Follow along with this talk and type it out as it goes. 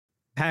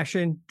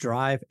Passion,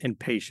 drive, and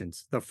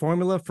patience. The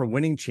formula for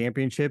winning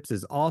championships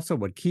is also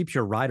what keeps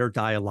your ride or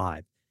die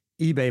alive.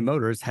 eBay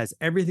Motors has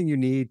everything you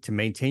need to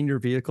maintain your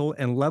vehicle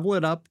and level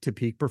it up to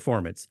peak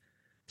performance.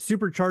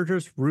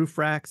 Superchargers, roof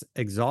racks,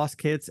 exhaust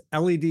kits,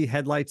 LED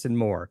headlights, and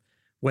more.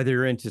 Whether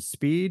you're into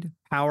speed,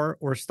 power,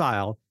 or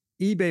style,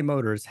 eBay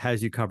Motors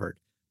has you covered.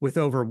 With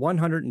over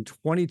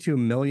 122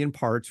 million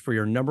parts for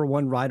your number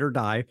one ride or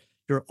die,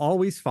 you'll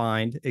always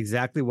find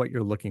exactly what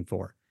you're looking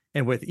for.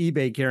 And with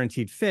eBay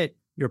Guaranteed Fit,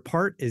 your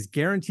part is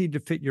guaranteed to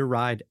fit your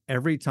ride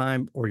every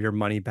time or your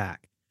money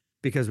back.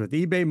 Because with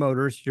eBay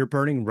Motors, you're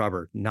burning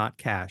rubber, not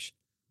cash.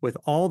 With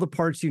all the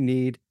parts you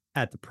need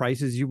at the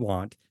prices you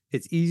want,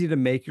 it's easy to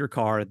make your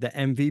car the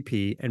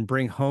MVP and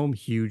bring home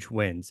huge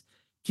wins.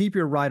 Keep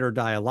your ride or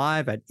die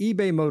alive at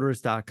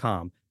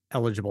ebaymotors.com.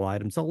 Eligible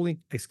items only.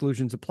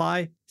 Exclusions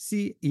apply.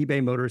 See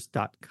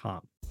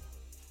ebaymotors.com.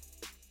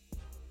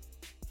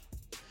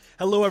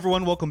 Hello,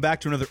 everyone. Welcome back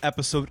to another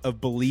episode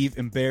of Believe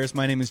in Bears.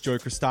 My name is Joey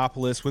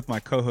Christopoulos with my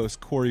co-host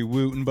Corey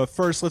Wooten. But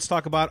first, let's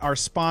talk about our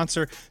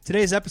sponsor.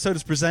 Today's episode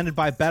is presented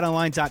by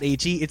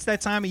BetOnline.ag. It's that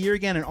time of year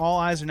again, and all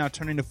eyes are now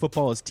turning to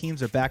football as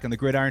teams are back on the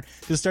gridiron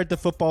to start the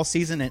football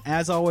season. And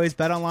as always,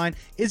 BetOnline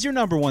is your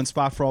number one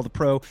spot for all the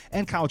pro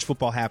and college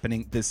football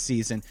happening this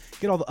season.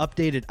 Get all the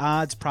updated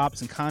odds,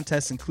 props, and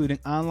contests, including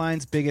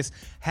online's biggest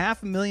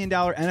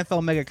 $500,000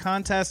 NFL mega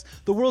contest,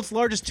 the world's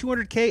largest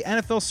 $200K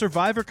NFL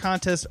Survivor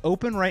contest,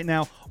 open right now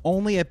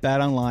only at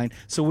BetOnline.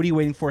 So what are you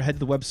waiting for? Head to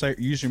the website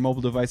or use your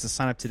mobile device to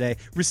sign up today.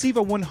 Receive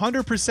a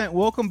 100%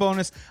 welcome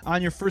bonus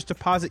on your first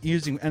deposit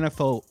using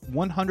NFL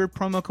 100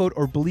 promo code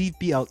or Believe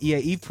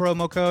BLEAE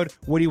promo code.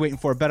 What are you waiting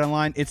for?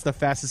 BetOnline. It's the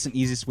fastest and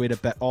easiest way to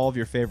bet all of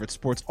your favorite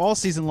sports all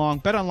season long.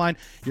 BetOnline,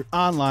 your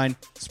online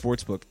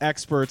sportsbook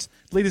experts.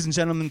 Ladies and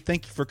gentlemen,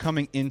 thank you for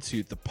coming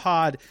into the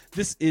pod.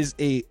 This is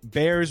a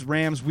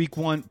Bears-Rams Week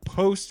 1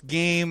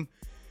 post-game,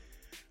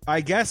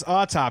 I guess,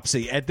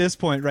 autopsy at this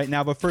point right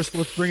now. But first,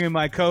 let's bring in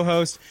my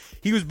co-host.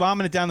 He was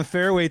bombing it down the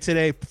fairway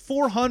today.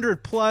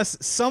 400 plus.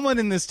 Someone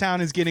in this town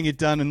is getting it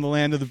done in the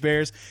land of the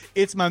Bears.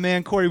 It's my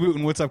man, Corey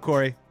Wooten. What's up,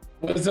 Corey?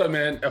 What's up,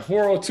 man? A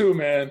 402,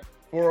 man.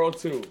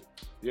 402.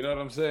 You know what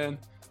I'm saying?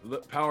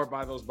 Powered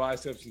by those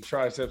biceps and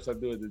triceps I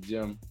do at the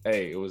gym.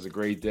 Hey, it was a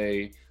great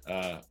day.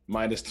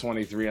 Minus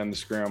 23 on the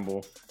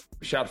scramble.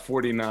 We shot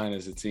 49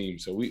 as a team.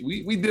 So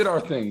we did our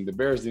thing. The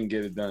Bears didn't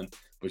get it done,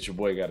 but your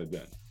boy got it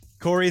done.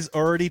 Corey's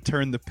already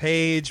turned the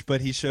page,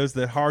 but he shows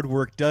that hard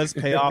work does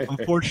pay off.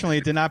 Unfortunately,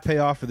 it did not pay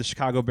off for the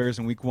Chicago Bears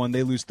in Week 1.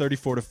 They lose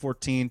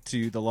 34-14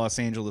 to the Los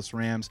Angeles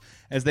Rams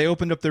as they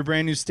opened up their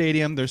brand new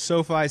stadium, their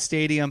SoFi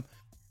Stadium.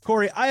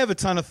 Corey, I have a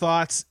ton of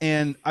thoughts,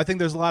 and I think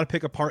there's a lot to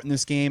pick apart in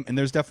this game, and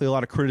there's definitely a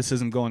lot of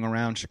criticism going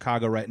around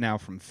Chicago right now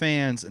from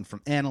fans and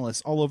from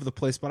analysts all over the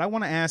place. But I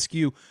want to ask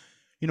you,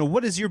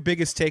 what is your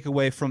biggest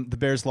takeaway from the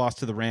Bears' loss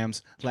to the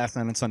Rams last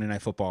night on Sunday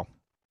Night Football?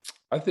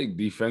 I think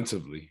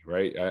defensively,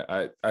 right?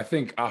 I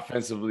think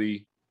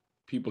offensively,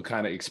 people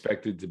kind of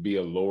expected to be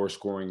a lower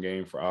scoring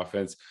game for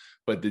offense,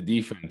 but the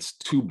defense,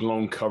 2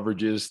 blown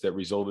coverages that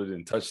resulted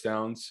in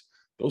touchdowns,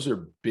 those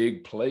are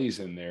big plays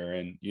in there.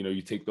 And,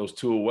 you take those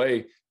 2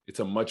 away, it's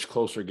a much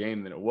closer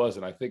game than it was.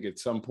 And I think at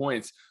some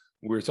points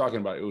we were talking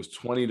about, it was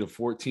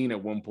 20-14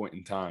 at one point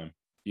in time,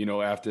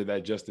 after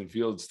that Justin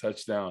Fields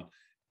touchdown.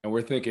 And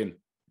we're thinking,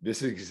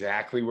 this is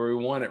exactly where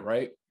we want it,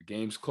 right? The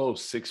game's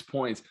close, 6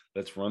 points.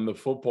 Let's run the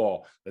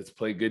football. Let's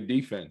play good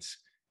defense.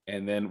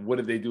 And then what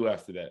did they do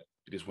after that?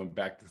 They just went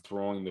back to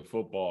throwing the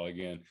football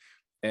again.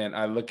 And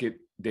I look at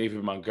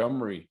David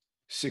Montgomery,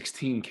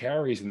 16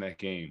 carries in that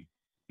game.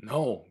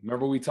 No,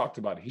 remember we talked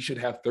about it. He should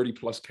have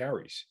 30-plus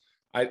carries.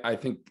 I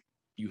think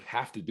you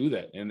have to do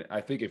that. And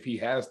I think if he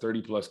has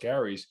 30-plus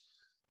carries,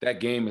 that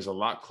game is a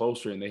lot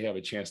closer and they have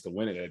a chance to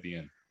win it at the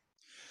end.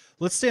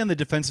 Let's stay on the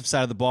defensive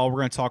side of the ball. We're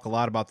going to talk a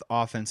lot about the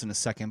offense in a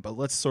second, but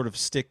let's sort of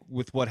stick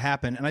with what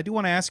happened. And I do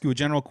want to ask you a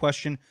general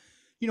question.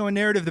 A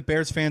narrative that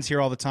Bears fans hear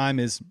all the time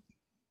is,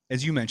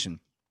 as you mentioned,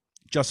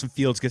 Justin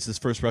Fields gets his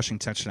first rushing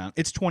touchdown.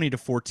 It's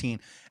 20-14.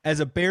 As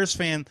a Bears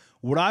fan,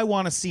 what I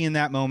want to see in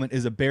that moment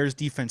is a Bears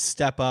defense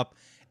step up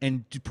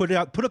and put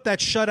up that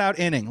shutout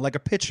inning like a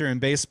pitcher in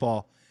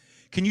baseball.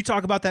 Can you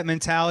talk about that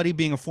mentality,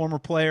 being a former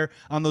player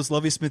on those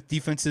Lovie Smith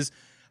defenses?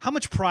 How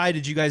much pride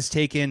did you guys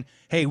take in,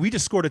 hey, we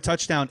just scored a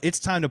touchdown. It's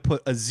time to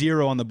put a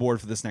 0 on the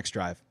board for this next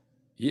drive?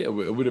 Yeah,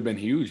 it would have been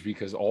huge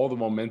because all the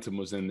momentum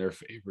was in their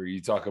favor.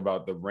 You talk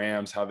about the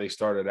Rams, how they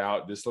started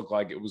out. This looked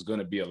like it was going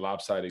to be a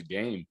lopsided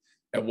game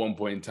at one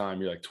point in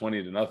time. You're like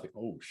 20-0.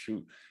 Oh,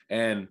 shoot.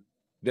 And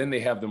then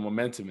they have the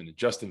momentum in it.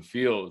 Justin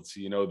Fields,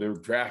 their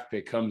draft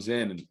pick comes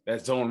in, and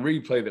that zone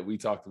replay that we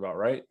talked about,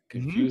 right?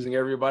 Confusing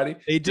everybody.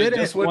 They did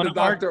just what the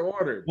doctor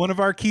ordered. One of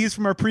our keys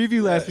from our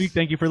preview last week.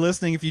 Thank you for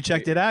listening. If you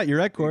checked it out, you're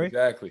right, Corey.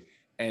 Exactly.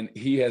 And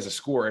he has a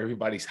score.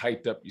 Everybody's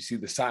hyped up. You see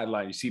the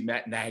sideline. You see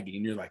Matt Nagy,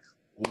 and you're like,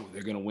 oh,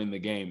 they're going to win the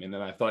game. And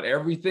then I thought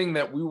everything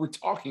that we were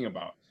talking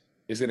about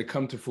is going to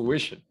come to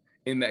fruition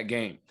in that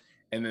game.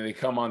 And then they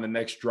come on the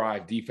next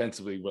drive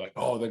defensively. We're like,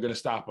 oh, they're going to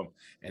stop them.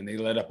 And they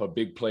let up a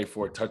big play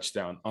for a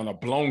touchdown on a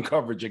blown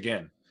coverage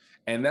again.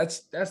 And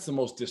that's the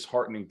most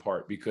disheartening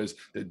part, because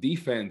the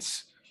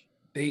defense,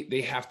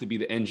 they have to be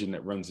the engine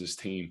that runs this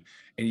team.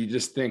 And you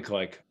just think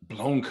like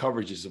blown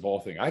coverages of all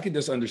things. I could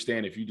just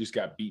understand if you just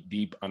got beat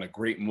deep on a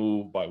great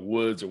move by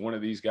Woods or one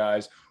of these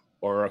guys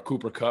or a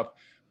Cooper Kupp,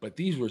 but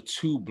these were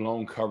 2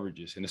 blown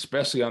coverages. And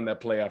especially on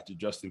that play after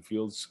Justin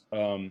Fields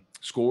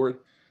scored,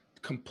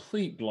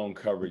 complete blown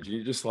coverage. And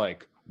you're just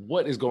like,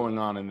 what is going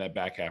on in that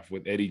back half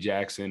with Eddie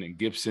Jackson and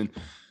Gibson?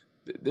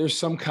 There's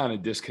some kind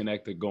of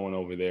disconnect going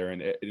over there.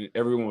 And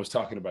everyone was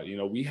talking about,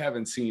 we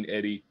haven't seen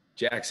Eddie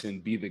Jackson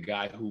be the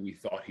guy who we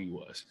thought he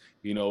was,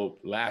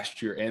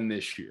 last year and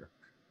this year.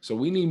 So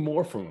we need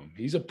more from him.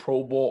 He's a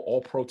Pro Bowl,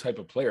 all-pro type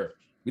of player.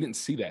 We didn't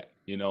see that,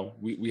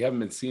 We haven't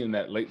been seeing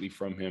that lately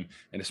from him,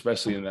 and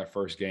especially in that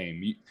first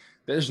game.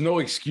 There's no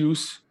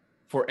excuse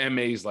for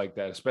MAs like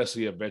that,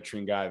 especially a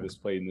veteran guy that's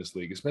played in this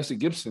league, especially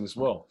Gibson as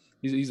well.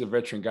 He's a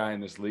veteran guy in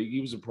this league.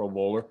 He was a Pro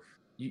Bowler.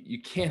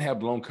 You can't have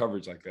blown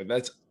coverage like that.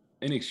 That's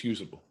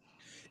inexcusable.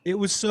 It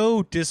was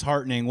so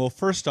disheartening. Well,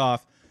 first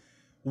off,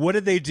 what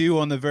did they do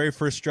on the very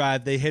first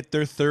drive? They hit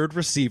their 3rd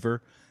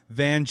receiver,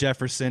 Van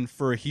Jefferson,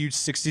 for a huge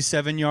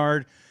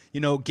 67-yard,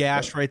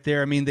 gash right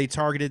there. I mean, they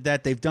targeted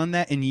that. They've done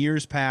that in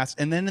years past.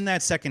 And then in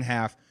that second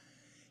half,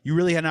 you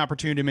really had an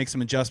opportunity to make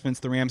some adjustments.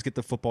 The Rams get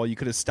the football. You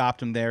could have stopped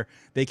them there.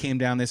 They came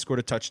down. They scored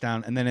a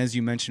touchdown. And then, as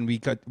you mentioned, we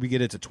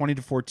get it to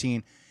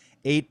 20-14.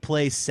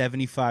 8-play,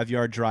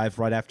 75-yard drive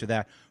right after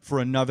that for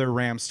another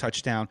Rams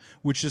touchdown,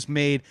 which just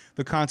made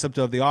the concept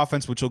of the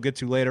offense, which we'll get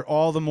to later,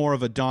 all the more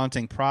of a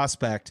daunting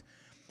prospect.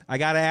 I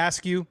got to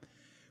ask you,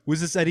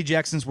 was this Eddie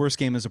Jackson's worst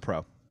game as a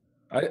pro?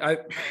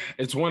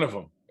 It's one of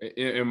them,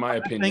 in my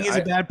opinion. I think he's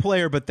a bad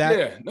player, but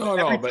every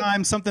but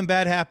time something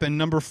bad happened,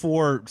 number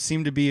 4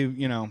 seemed to be,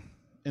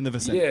 in the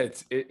vicinity.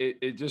 Yeah,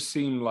 it just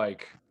seemed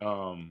like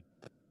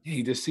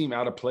he just seemed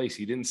out of place.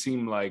 He didn't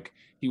seem like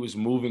he was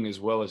moving as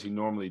well as he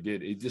normally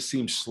did. It just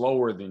seemed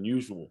slower than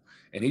usual.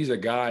 And he's a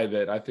guy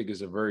that I think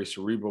is a very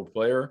cerebral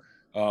player.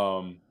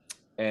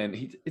 And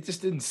it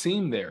just didn't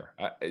seem there.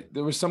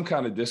 There was some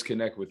kind of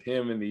disconnect with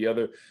him and the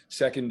other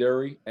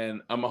secondary.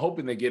 And I'm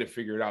hoping they get it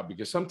figured out,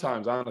 because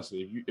sometimes,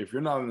 honestly, if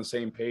you're not on the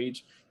same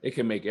page, it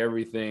can make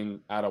everything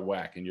out of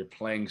whack, and you're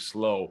playing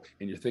slow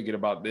and you're thinking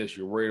about this,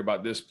 you're worried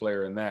about this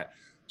player and that.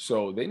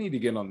 So they need to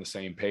get on the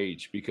same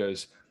page,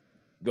 because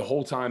the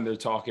whole time they're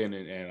talking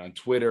and on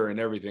Twitter and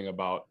everything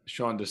about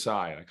Sean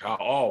Desai, like,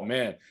 oh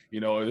man,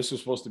 this was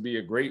supposed to be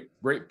a great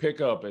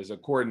pickup as a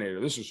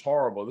coordinator. This is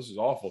horrible. This is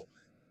awful.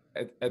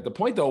 At the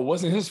point, though, it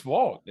wasn't his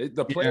fault.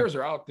 The players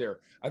are out there.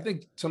 I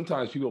think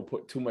sometimes people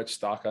put too much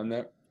stock on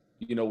that,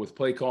 with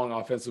play calling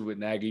offensive with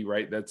Nagy,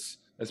 right? That's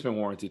been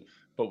warranted.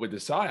 But with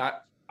Desai,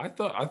 I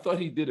thought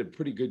he did a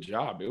pretty good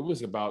job. It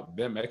was about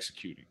them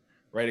executing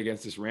right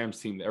against this Rams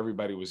team that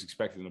everybody was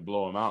expecting to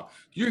blow them out.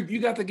 You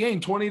got the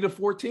game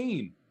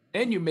 20-14,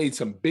 and you made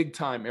some big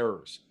time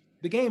errors.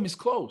 The game is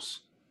close.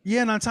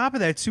 Yeah, and on top of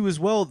that, too, as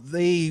well,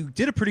 they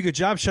did a pretty good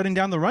job shutting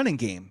down the running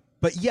game.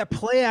 But yet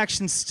play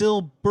action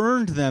still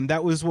burned them.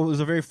 That was what was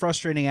a very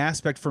frustrating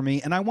aspect for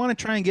me. And I want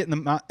to try and get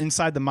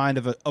inside the mind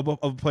of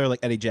a player like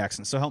Eddie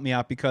Jackson. So help me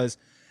out, because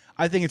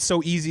I think it's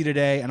so easy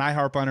today, and I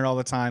harp on it all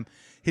the time.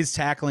 His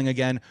tackling,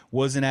 again,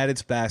 wasn't at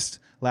its best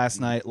last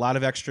night. A lot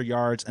of extra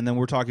yards, and then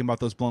we're talking about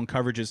those blown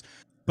coverages.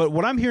 But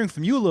what I'm hearing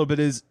from you a little bit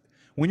is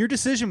when your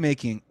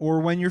decision-making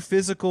or when your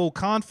physical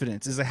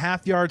confidence is a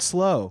half yard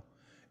slow,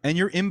 and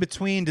you're in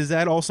between, does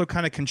that also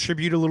kind of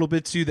contribute a little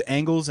bit to the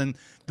angles and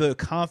the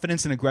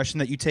confidence and aggression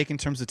that you take in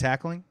terms of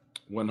tackling?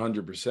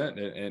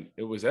 100%. And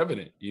it was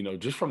evident,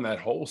 just from that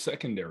whole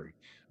secondary.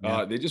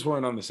 Yeah. They just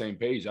weren't on the same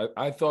page.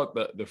 I thought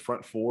the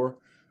front 4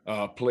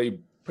 played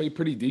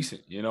pretty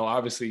decent.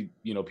 Obviously,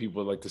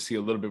 people would like to see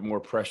a little bit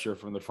more pressure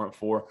from the front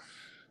 4.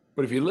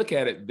 But if you look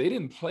at it, they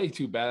didn't play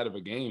too bad of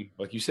a game,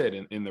 like you said,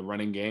 in the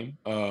running game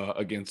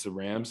against the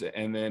Rams.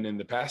 And then in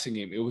the passing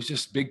game, it was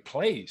just big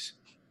plays.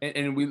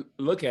 And we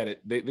look at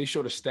it, they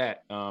showed a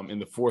stat in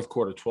the fourth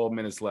quarter, 12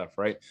 minutes left,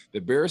 right?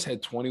 The Bears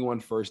had 21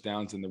 first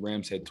downs and the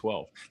Rams had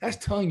 12. That's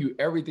telling you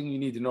everything you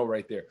need to know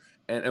right there.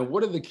 And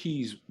what are the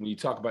keys when you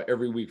talk about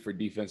every week for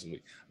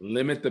defensively?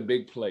 Limit the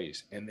big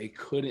plays, and they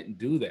couldn't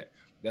do that.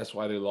 That's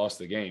why they lost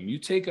the game. You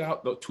take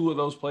out the 2 of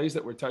those plays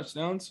that were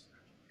touchdowns,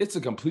 it's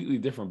a completely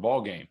different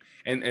ball game.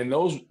 And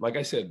those, like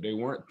I said, they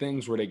weren't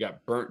things where they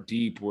got burnt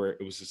deep, where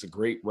it was just a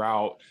great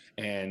route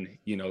and,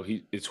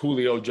 it's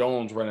Julio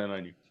Jones running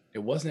on you. It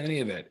wasn't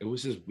any of that. It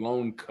was just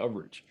blown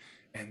coverage.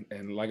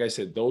 And like I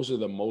said, those are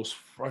the most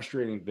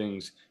frustrating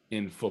things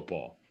in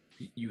football.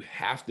 You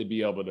have to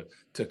be able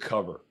to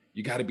cover.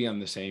 You got to be on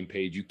the same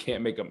page. You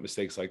can't make up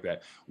mistakes like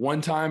that.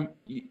 One time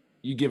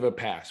you give a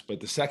pass, but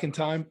the second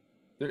time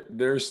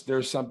there's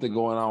something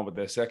going on with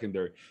that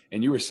secondary.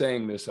 And you were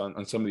saying this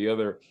on some of the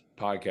other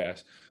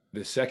podcasts.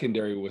 The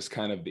secondary was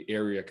kind of the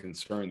area of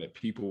concern that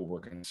people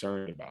were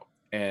concerned about.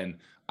 And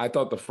I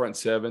thought the front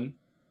 7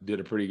 did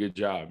a pretty good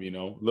job,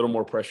 a little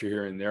more pressure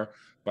here and there,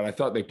 but I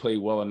thought they played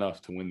well enough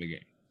to win the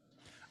game.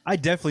 I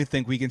definitely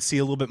think we can see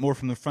a little bit more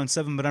from the front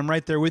 7, but I'm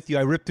right there with you.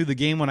 I ripped through the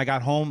game when I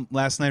got home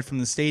last night from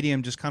the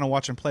stadium, just kind of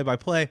watching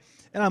play-by-play,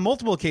 and on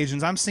multiple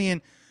occasions I'm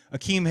seeing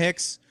Akeem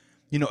Hicks,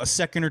 a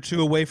second or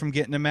two away from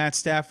getting to Matt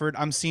Stafford.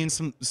 I'm seeing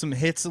some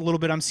hits a little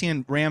bit. I'm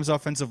seeing Rams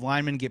offensive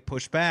linemen get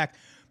pushed back.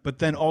 But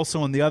then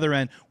also on the other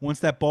end, once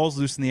that ball's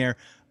loose in the air,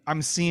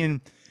 I'm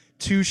seeing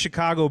two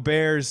Chicago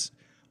Bears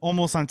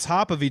almost on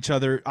top of each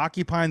other,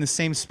 occupying the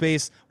same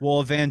space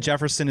while Van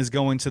Jefferson is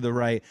going to the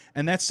right.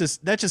 And that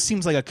just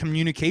seems like a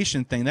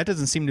communication thing. That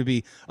doesn't seem to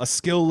be a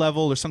skill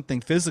level or something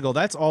physical.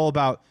 That's all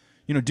about,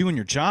 doing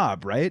your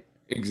job, right?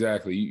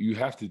 Exactly. You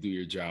have to do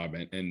your job,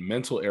 and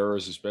mental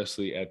errors,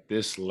 especially at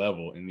this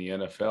level in the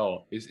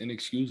NFL, is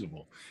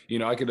inexcusable.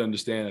 I could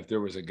understand if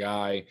there was a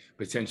guy,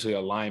 potentially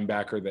a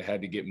linebacker, that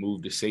had to get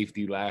moved to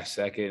safety last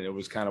second. It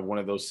was kind of one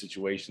of those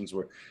situations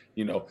where,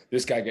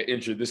 this guy got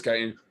injured,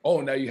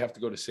 now you have to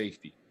go to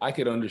safety. I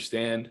could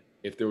understand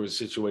if there was a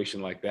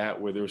situation like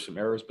that where there were some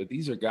errors, but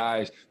these are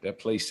guys that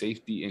play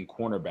safety and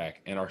cornerback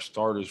and are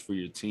starters for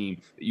your team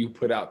that you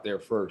put out there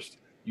first.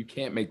 You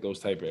can't make those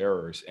type of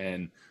errors.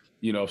 And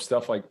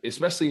stuff like,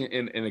 especially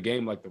in a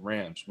game like the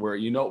Rams, where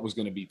it was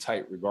going to be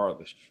tight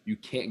regardless. You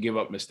can't give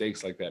up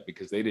mistakes like that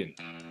because they didn't.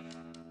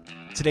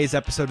 Today's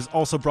episode is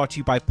also brought to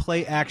you by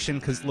Play Action,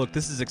 because, look,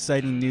 this is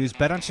exciting news.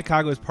 Bet on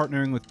Chicago is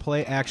partnering with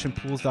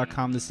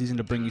PlayActionPools.com this season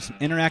to bring you some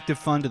interactive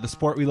fun to the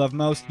sport we love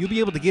most. You'll be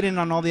able to get in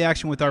on all the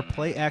action with our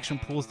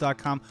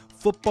PlayActionPools.com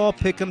Football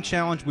Pick'em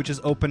Challenge, which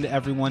is open to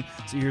everyone.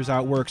 So here's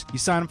how it works. You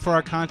sign up for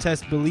our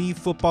contest, Believe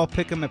Football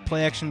Pick'em at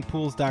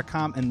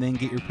PlayActionPools.com, and then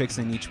get your picks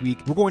in each week.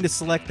 We're going to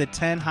select the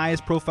 10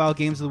 highest profile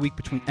games of the week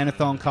between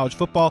NFL and college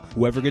football.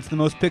 Whoever gets the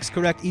most picks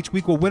correct each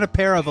week will win a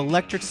pair of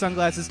electric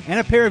sunglasses and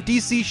a pair of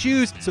DC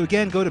shoes. So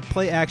again, go to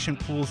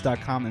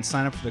PlayActionPools.com and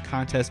sign up for the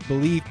contest,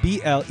 Believe,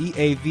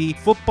 BLEAV,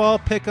 Football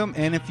Pick'em.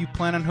 And if you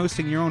plan on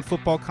hosting your own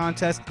football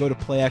contest, go to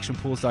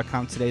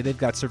PlayActionPools.com today. They've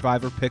got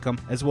Survivor Pick'em,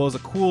 as well as a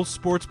cool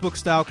sportsbook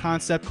style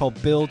concept called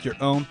Build Your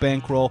Own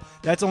Bankroll.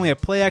 That's only at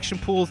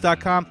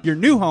PlayActionPools.com, your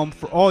new home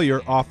for all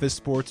your office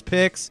sports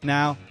picks.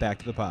 Now, back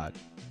to the pod.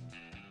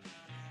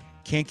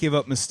 Can't give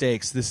up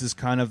mistakes. This is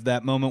kind of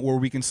that moment where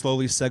we can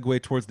slowly segue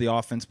towards the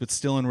offense, but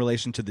still in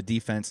relation to the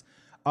defense.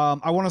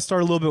 I want to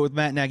start a little bit with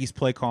Matt Nagy's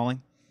play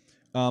calling.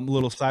 A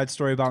little side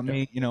story about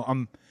me.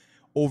 I'm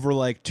over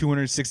like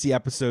 260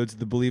 episodes of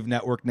the Believe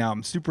Network now.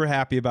 I'm super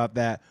happy about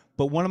that.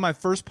 But one of my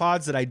first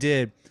pods that I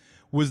did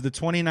was the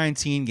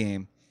 2019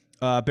 game,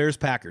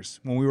 Bears-Packers,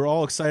 when we were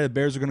all excited the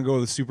Bears are going to go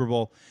to the Super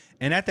Bowl.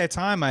 And at that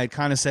time, I had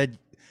kind of said,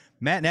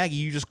 Matt Nagy,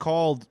 you just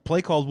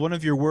play called one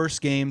of your worst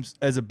games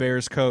as a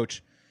Bears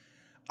coach.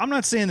 I'm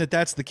not saying that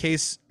that's the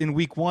case in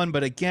week one,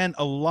 but again,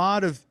 a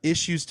lot of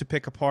issues to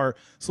pick apart.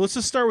 So let's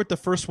just start with the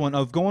first one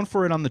of going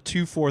for it on the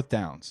 2 4th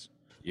downs.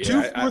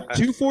 Yeah,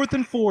 two fourth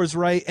and fours,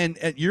 right? And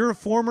you're a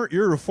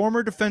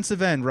former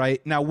defensive end,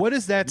 right? Now, what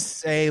does that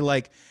say?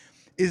 Like,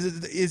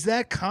 is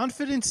that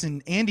confidence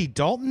in Andy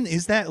Dalton?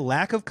 Is that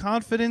lack of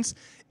confidence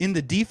in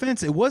the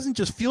defense? It wasn't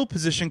just field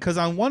position, because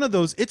on one of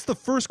those, it's the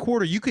first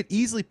quarter. You could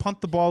easily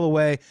punt the ball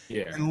away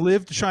and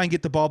live to try and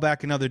get the ball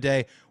back another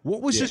day.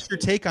 What was just your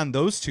take on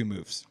those two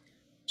moves?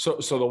 So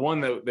the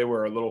one that they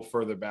were a little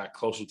further back,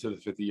 closer to the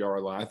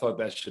 50-yard line, I thought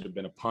that should have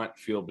been a punt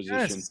field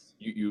position. Yes.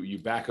 You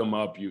back them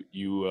up.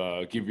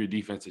 You give your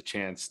defense a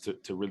chance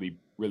to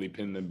really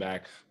pin them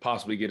back,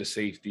 possibly get a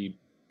safety,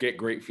 get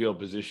great field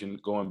position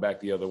going back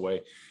the other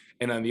way.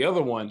 And on the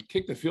other one,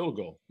 kick the field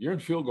goal. You're in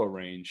field goal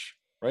range,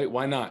 right?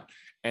 Why not?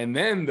 And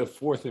then the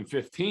 4th and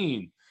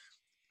 15,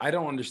 I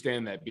don't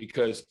understand that,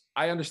 because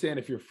I understand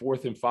if you're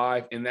 4th and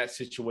 5 in that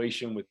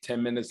situation with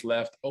 10 minutes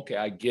left. Okay,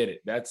 I get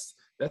it. That's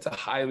a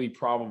highly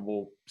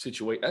probable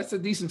situation. That's a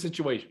decent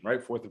situation,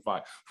 right? 4th and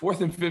 5.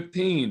 4th and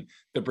 15,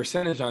 the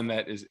percentage on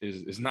that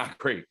is not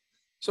great.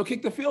 So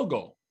kick the field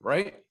goal,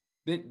 right?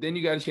 Then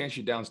you got a chance.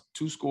 You're down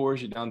 2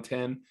 scores, you're down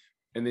 10,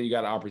 and then you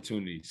got an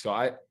opportunity. So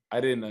I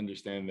didn't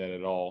understand that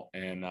at all.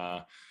 And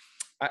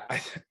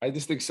I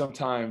just think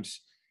sometimes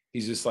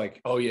he's just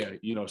like, oh yeah,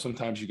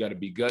 sometimes you got to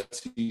be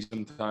gutsy.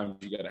 Sometimes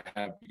you got to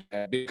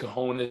have big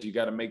cojones. You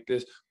got to make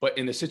this. But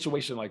in a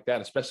situation like that,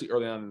 especially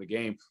early on in the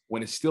game,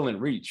 when it's still in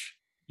reach,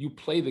 you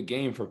play the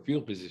game for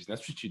field position.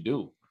 That's what you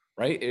do,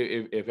 right?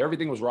 If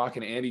everything was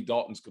rocking, Andy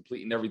Dalton's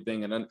completing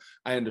everything, and then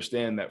I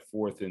understand that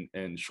 4th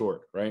and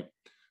short, right?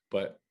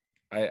 But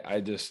I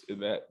just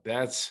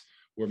that's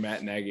where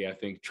Matt Nagy, I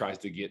think, tries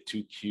to get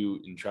too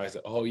cute and tries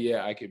to, oh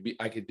yeah, I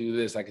could do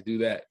this, I could do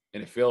that,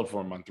 and it failed for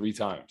him on 3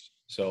 times.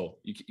 So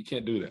you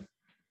can't do that.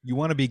 You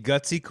want to be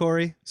gutsy,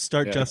 Corey?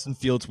 Start Justin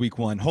Fields week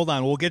 1. Hold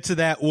on. We'll get to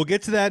that. We'll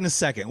get to that in a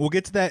second. We'll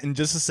get to that in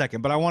just a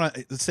second. But I want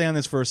to stay on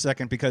this for a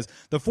second, because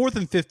the 4th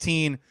and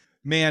 15,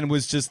 man,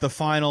 was just the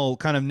final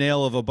kind of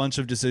nail of a bunch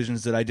of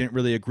decisions that I didn't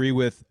really agree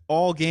with.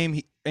 All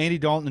game, Andy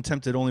Dalton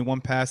attempted only 1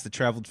 pass that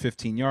traveled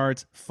 15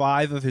 yards.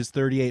 5 of his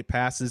 38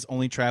 passes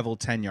only traveled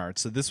 10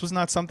 yards. So this was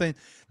not something,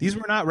 these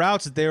were not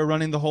routes that they were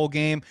running the whole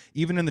game.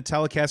 Even in the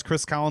telecast,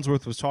 Chris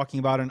Collinsworth was talking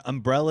about an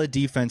umbrella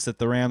defense that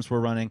the Rams were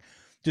running,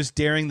 just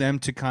daring them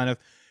to kind of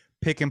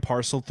pick and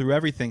parcel through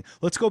everything.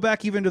 Let's go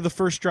back even to the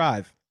first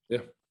drive. Yeah.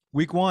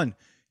 Week 1,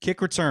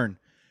 kick return.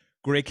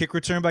 Great kick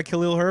return by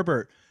Khalil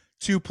Herbert.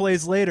 2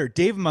 plays later,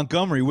 David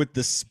Montgomery with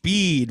the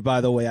speed,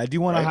 by the way. I do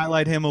want to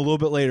highlight him a little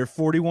bit later.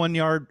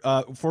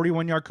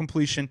 41-yard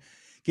completion.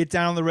 Get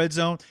down in the red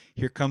zone.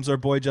 Here comes our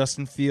boy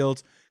Justin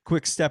Fields.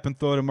 Quick step and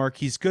throw to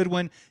Marquise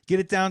Goodwin. Get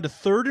it down to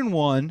 3rd and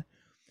 1.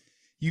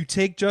 You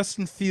take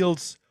Justin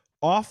Fields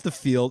off the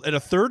field at a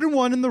 3rd and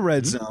 1 in the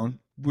red zone,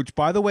 which,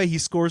 by the way, he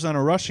scores on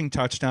a rushing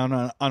touchdown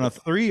on a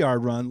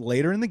 3-yard run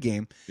later in the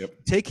game.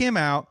 Yep. Take him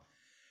out.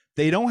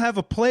 They don't have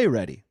a play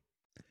ready,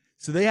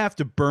 so they have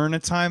to burn a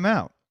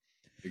timeout.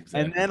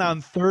 Exactly. And then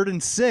on 3rd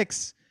and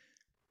 6,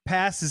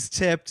 pass is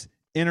tipped,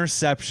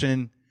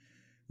 interception.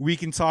 We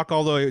can talk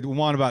all the way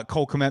want about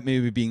Cole Kmet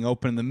maybe being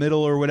open in the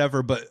middle or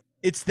whatever, but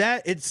it's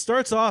that it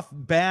starts off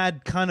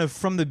bad kind of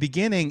from the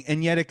beginning,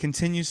 and yet it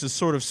continues to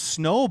sort of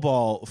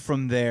snowball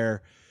from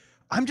there.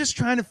 I'm just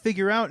trying to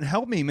figure out, and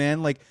help me,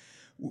 man, like,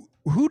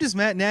 who does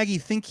Matt Nagy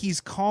think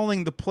he's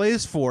calling the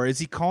plays for? Is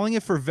he calling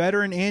it for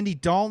veteran Andy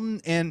Dalton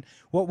and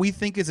what we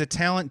think is a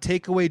talent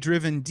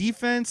takeaway-driven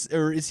defense,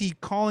 or is he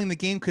calling the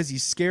game because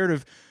he's scared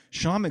of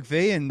Sean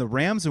McVay and the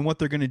Rams and what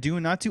they're going to do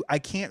and not do? I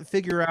can't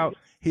figure out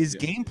his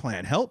game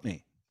plan. Help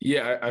me.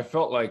 Yeah, I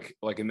felt like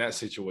in that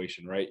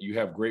situation, right? You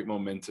have great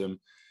momentum,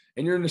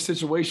 and you're in a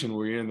situation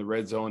where you're in the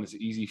red zone. It's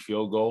an easy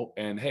field goal,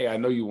 and hey, I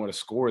know you want to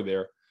score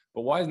there,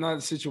 but why is not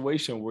a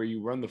situation where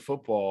you run the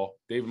football?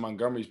 David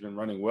Montgomery's been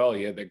running well.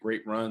 He had that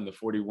great run, the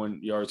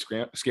 41-yard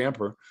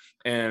scamper,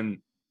 and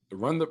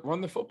run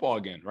the football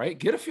again, right?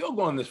 Get a field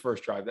goal on this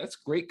first drive. That's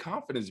great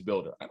confidence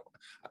builder,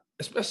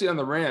 especially on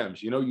the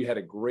Rams. You know, you had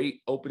a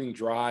great opening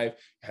drive,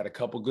 had a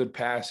couple good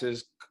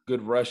passes,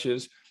 good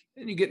rushes,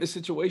 and you get in a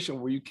situation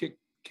where you kick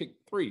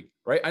 3,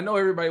 right? I know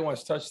everybody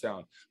wants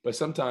touchdown, but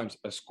sometimes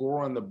a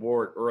score on the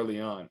board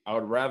early on, I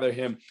would rather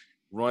him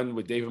run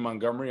with David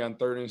Montgomery on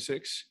 3rd and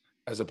 6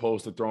 as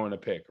opposed to throwing a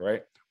pick,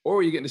 right?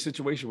 Or you get in a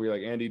situation where you're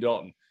like Andy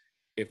Dalton,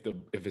 if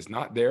it's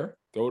not there,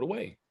 throw it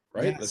away,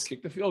 right? Yes. Let's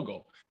kick the field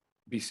goal.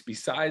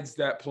 Besides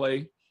that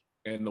play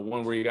and the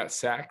one where he got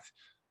sacked,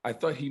 I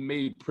thought he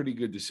made pretty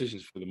good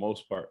decisions for the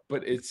most part.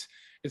 But it's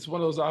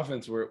one of those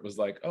offenses where it was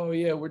like, oh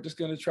yeah, we're just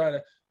going to try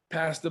to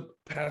pass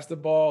the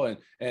ball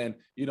and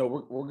you know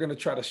we're going to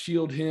try to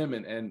shield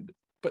him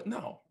but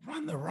no,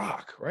 run the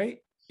rock, right?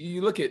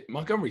 You look at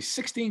Montgomery,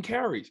 16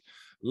 carries.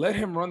 Let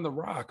him run the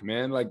rock,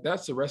 man. Like,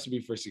 that's the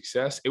recipe for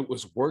success. It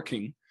was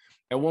working.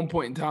 At one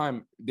point in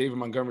time, David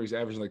Montgomery's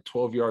averaging like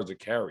 12 yards a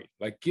carry.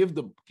 Like, give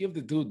the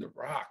dude the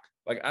rock.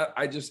 Like,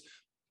 I just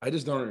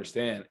don't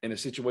understand in a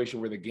situation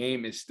where the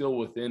game is still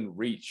within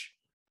reach.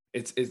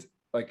 It's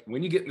like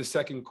when you get in the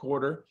second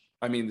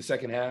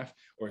half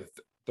or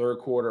third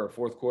quarter or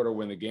fourth quarter,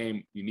 when the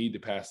game, you need to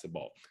pass the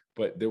ball.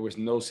 But there was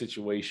no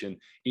situation,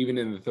 even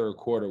in the third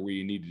quarter, where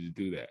you needed to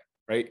do that,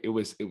 right? It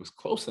was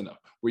close enough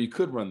where you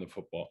could run the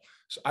football.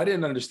 So I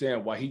didn't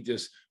understand why he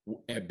just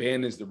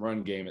abandons the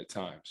run game at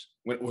times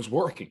when it was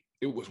working.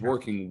 It was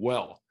working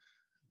well.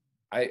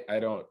 I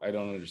don't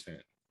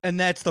understand. And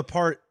that's the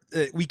part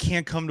that we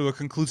can't come to a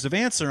conclusive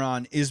answer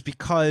on, is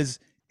because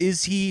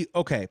Andy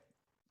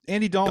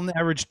Dalton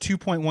averaged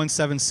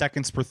 2.17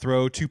 seconds per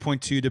throw,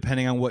 2.2,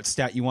 depending on what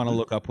stat you want to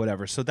look up,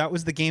 whatever. So that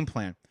was the game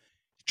plan.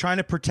 Trying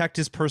to protect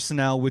his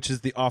personnel, which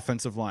is the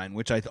offensive line,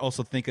 which I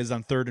also think is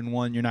on 3rd and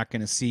 1. You're not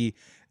going to see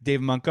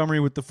David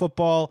Montgomery with the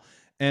football.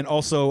 And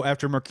also,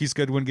 after Marquise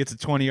Goodwin gets a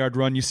 20-yard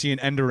run, you see an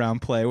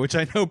end-around play, which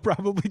I know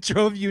probably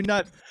drove you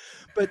nuts.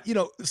 But, you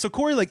know, so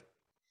Corey, like,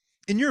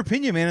 in your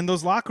opinion, man, in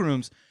those locker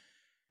rooms,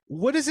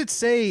 what does it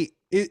say?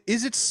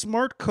 Is it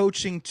smart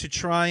coaching to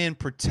try and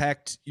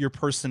protect your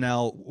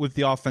personnel with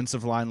the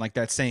offensive line like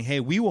that, saying, hey,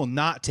 we will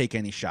not take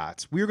any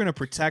shots. We're going to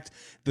protect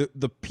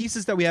the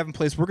pieces that we have in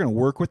place. We're going to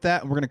work with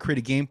that, and we're going to create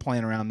a game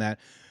plan around that.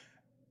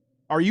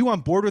 Are you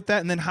on board with that?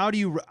 And then how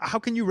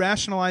can you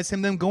rationalize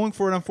him then going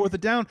for it on 4th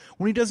down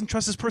when he doesn't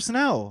trust his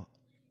personnel?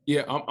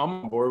 Yeah, I'm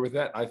on board with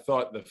that. I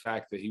thought the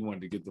fact that he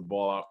wanted to get the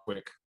ball out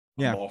quick,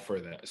 I'm all for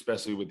that,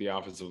 especially with the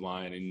offensive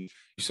line. And you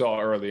saw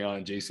early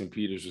on, Jason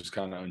Peters was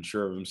kind of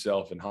unsure of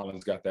himself, and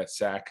Hollins got that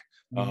sack.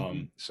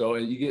 So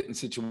you get in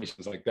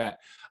situations like that.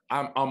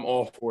 I'm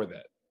all for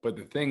that. But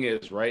the thing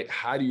is, right,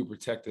 how do you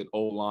protect an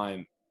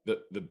O-line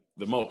the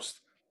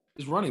most?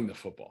 Is running the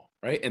football,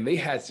 right? And they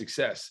had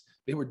success.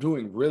 They were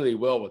doing really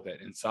well with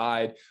that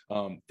inside.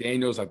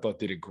 Daniels, I thought,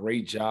 did a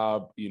great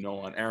job,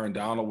 on Aaron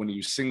Donald when he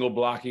was single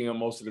blocking him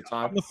most of the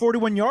time. The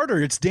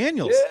 41-yarder, it's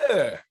Daniels.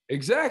 Yeah,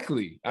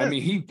 exactly. Yeah. I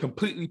mean, he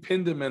completely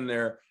pinned him in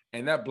there,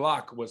 and that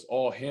block was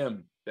all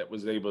him that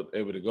was able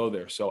to go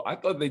there. So I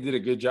thought they did a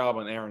good job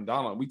on Aaron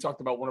Donald. We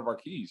talked about one of our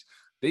keys.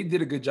 They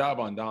did a good job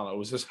on Donald. It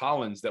was just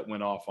Hollins that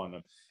went off on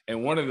him.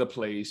 And one of the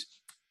plays,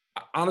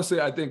 honestly,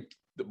 I think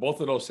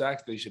both of those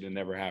sacks, they should have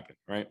never happened,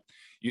 right?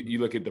 You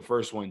look at the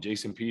first one,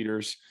 Jason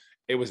Peters,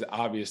 it was an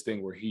obvious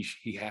thing where he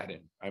had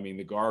him. I mean,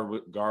 the guard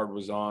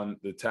was on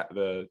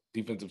the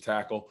defensive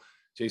tackle.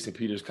 Jason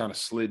Peters kind of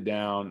slid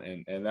down,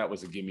 and that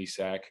was a gimme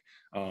sack.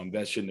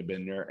 That shouldn't have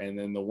been there. And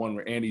then the one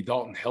where Andy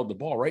Dalton held the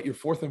ball, right? You're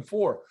 4th and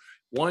 4.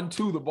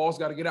 1-2, the ball's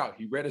got to get out.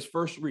 He read his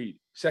first read,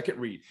 second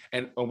read.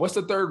 And what's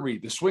the third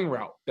read? The swing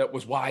route that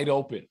was wide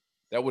open.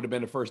 That would have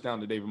been the first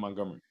down to David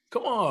Montgomery.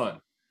 Come on.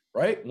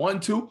 right?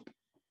 1-2,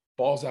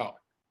 ball's out.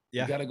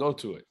 Yeah. You got to go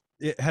to it.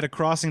 It had a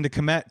crossing to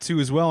Kmet too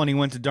as well, and he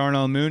went to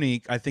Darnell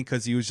Mooney, I think,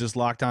 because he was just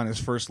locked on his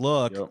first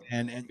look. Yep.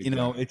 And you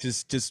know, it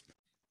just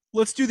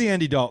let's do the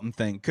Andy Dalton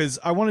thing, because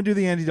I want to do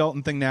the Andy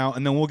Dalton thing now,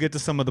 and then we'll get to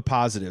some of the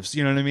positives.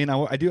 You know what I mean?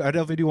 I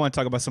definitely do want to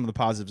talk about some of the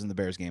positives in the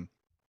Bears game.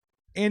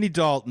 Andy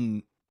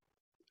Dalton,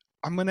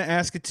 I'm going to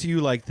ask it to you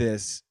like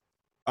this,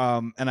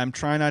 and I'm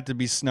trying not to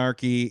be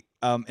snarky.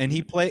 And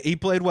he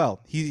played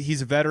well.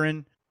 He's a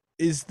veteran.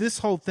 Is this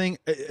whole thing,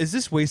 is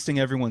this wasting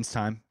everyone's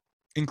time,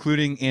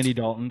 including Andy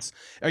Dalton's?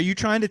 Are you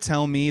trying to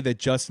tell me that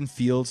Justin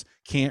Fields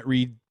can't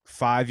read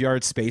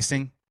 5-yard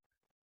spacing?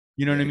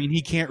 You know what I mean?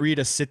 He can't read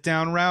a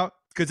sit-down route,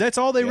 because that's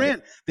all they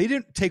ran. They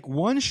didn't take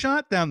one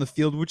shot down the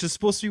field, which is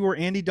supposed to be where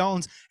Andy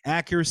Dalton's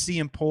accuracy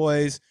and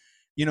poise,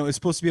 you know, is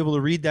supposed to be able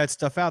to read that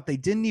stuff out. They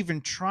didn't even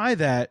try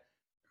that.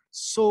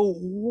 So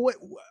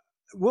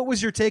what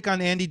was your take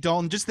on Andy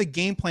Dalton, just the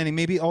game planning,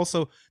 maybe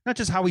also not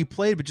just how he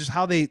played, but just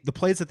how the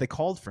plays that they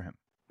called for him?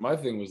 My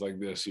thing was like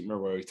this. You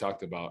remember what we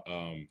talked about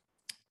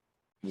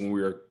when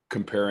we were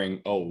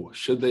comparing,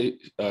 should they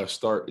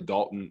start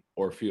Dalton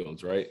or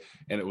Fields, right?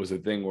 And it was a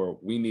thing where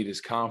we need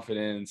his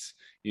confidence,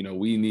 you know,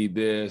 we need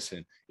this,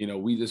 and, you know,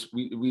 we just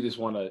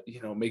want to,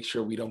 you know, make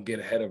sure we don't get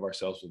ahead of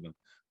ourselves with them.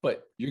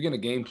 But you're going to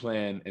game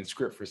plan and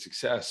script for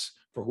success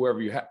for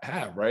whoever you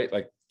have, right?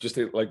 Like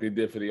like they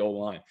did for the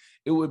O-line.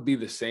 It would be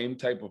the same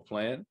type of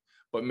plan,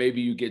 but maybe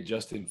you get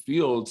Justin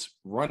Fields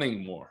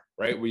running more,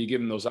 right? Where you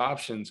give him those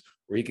options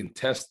where he can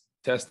test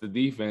the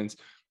defense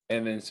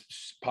and then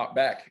pop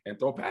back and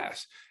throw a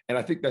pass. And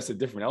I think that's a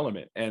different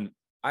element. And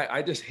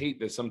I just hate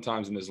that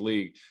sometimes in this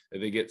league that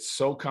they get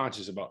so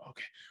conscious about,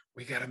 okay,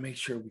 we got to make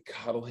sure we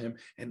coddle him,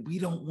 and we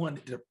don't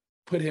want to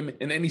put him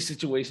in any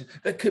situation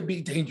that could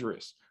be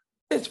dangerous.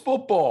 It's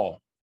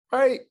football,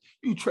 right?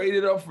 You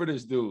traded up for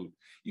this dude.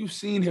 You've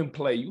seen him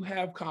play. You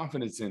have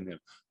confidence in him.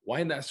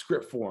 Why not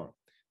script for him?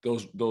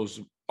 Those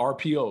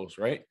RPOs,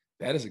 right?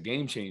 That is a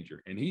game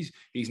changer. And he's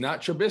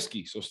not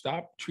Trubisky, so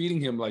stop treating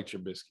him like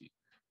Trubisky.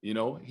 You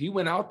know, he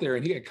went out there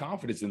and he had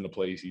confidence in the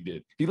plays he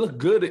did. He looked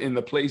good in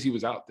the plays he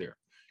was out there.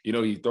 You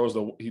know, he throws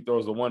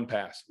the one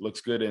pass,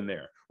 looks good in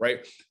there,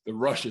 right? The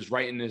rush is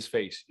right in his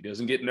face. He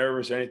doesn't get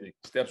nervous or anything.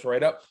 Steps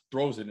right up,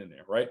 throws it in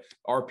there, right?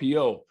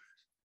 RPO,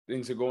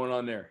 things are going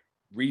on there.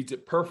 Reads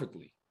it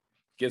perfectly.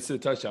 Gets to the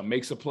touchdown,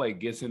 makes a play,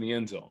 gets in the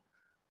end zone.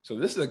 So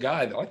this is a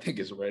guy that I think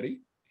is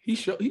ready. He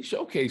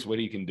showcased what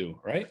he can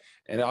do, right?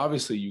 And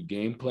obviously you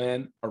game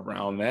plan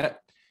around that.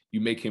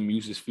 You make him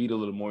use his feet a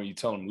little more. You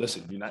tell him,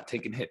 listen, you're not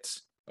taking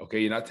hits, okay?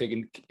 You're not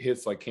taking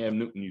hits like Cam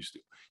Newton used to.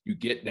 You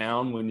get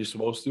down when you're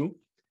supposed to,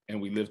 and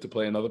we live to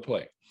play another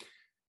play.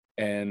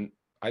 And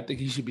I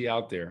think he should be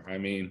out there. I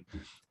mean,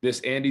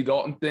 this Andy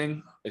Dalton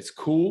thing, it's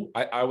cool.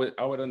 I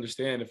would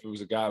understand if it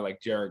was a guy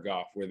like Jared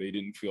Goff where they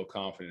didn't feel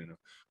confident in him.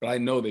 But I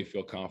know they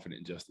feel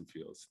confident in Justin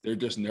Fields. They're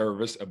just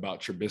nervous about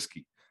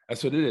Trubisky.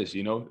 That's what it is,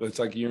 you know? It's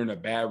like you're in a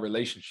bad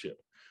relationship,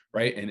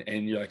 right?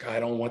 And you're like, I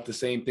don't want the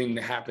same thing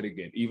to happen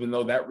again, even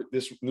though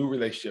this new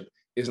relationship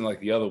isn't like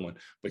the other one.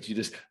 But you're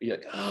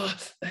like,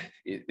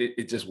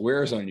 it just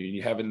wears on you, and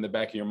you have it in the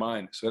back of your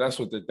mind. So that's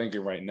what they're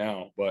thinking right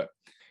now. But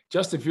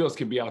Justin Fields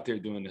can be out there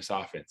doing this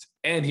offense,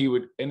 and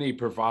he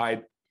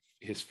provide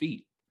his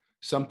feet,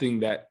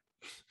 something that,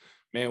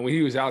 man, when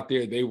he was out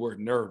there, they were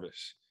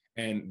nervous,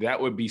 and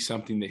that would be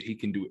something that he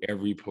can do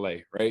every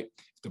play, right?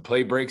 If the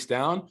play breaks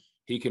down,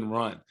 he can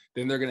run.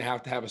 Then they're going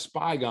to have a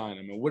spy guy on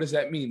him. And what does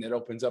that mean? That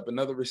opens up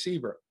another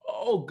receiver.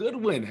 Oh,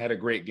 Goodwin had a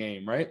great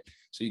game, right?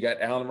 So you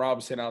got Allen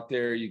Robinson out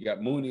there, you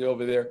got Mooney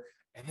over there,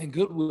 and then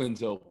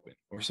Goodwin's open,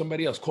 or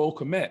somebody else, Cole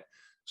Kmet.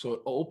 So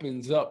it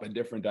opens up a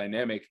different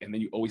dynamic, and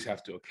then you always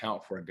have to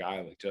account for a guy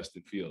like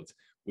Justin Fields,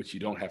 which you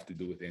don't have to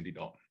do with Andy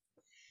Dalton.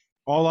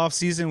 All off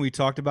season, we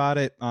talked about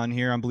it on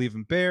here on Believe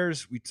in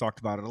Bears. We talked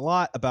about it a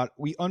lot.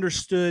 We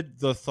understood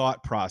the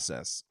thought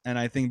process, and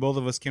I think both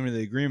of us came to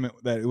the agreement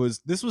that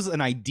this was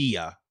an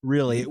idea.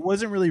 Really, it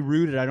wasn't really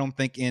rooted, I don't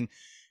think, in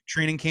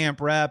training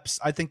camp reps.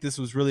 I think this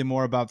was really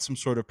more about some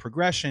sort of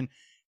progression.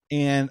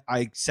 And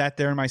I sat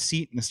there in my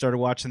seat and started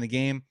watching the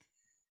game.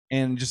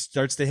 And it just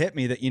starts to hit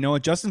me that, you know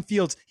what, Justin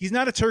Fields, he's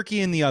not a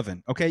turkey in the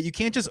oven, okay? You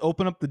can't just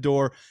open up the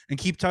door and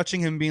keep touching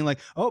him being like,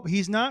 oh,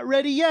 he's not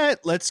ready yet.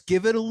 Let's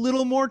give it a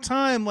little more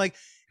time. Like,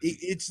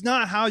 it's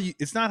not how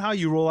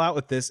you roll out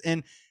with this.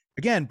 And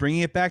again, bringing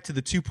it back to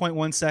the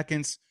 2.1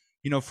 seconds,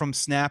 you know, from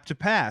snap to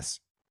pass,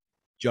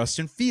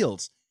 Justin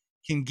Fields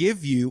can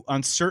give you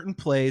on certain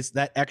plays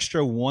that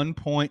extra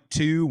 1.2,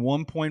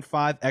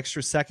 1.5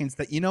 extra seconds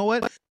that, you know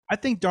what? I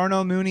think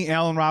Darnell Mooney,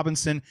 Allen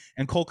Robinson,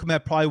 and Cole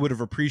Kmet probably would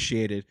have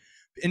appreciated.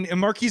 And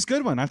Marquise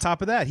Goodwin, on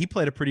top of that, he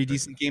played a pretty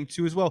decent game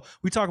too as well.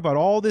 We talk about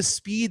all this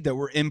speed that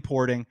we're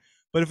importing,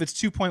 but if it's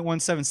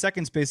 2.17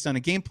 seconds based on a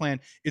game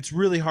plan, it's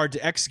really hard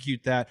to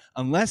execute that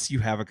unless you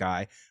have a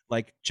guy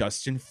like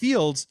Justin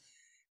Fields.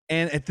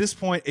 And at this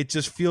point, it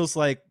just feels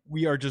like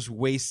we are just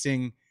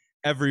wasting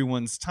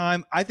everyone's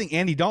time. I think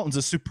Andy Dalton's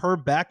a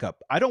superb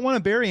backup. I don't want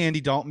to bury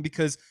Andy Dalton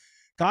because,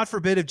 God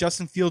forbid, if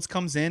Justin Fields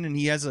comes in and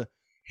he has a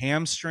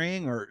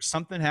hamstring or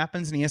something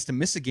happens and he has to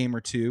miss a game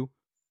or two,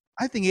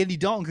 I think Andy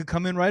Dalton could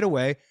come in right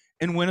away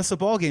and win us a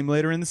ball game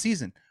later in the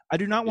season. I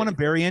do not want to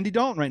bury Andy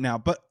Dalton right now,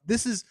 but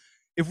this is,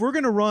 if we're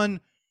going to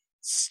run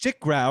stick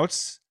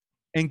routes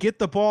and get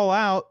the ball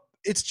out,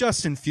 it's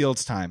Justin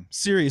Fields time.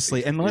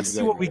 Seriously. And let's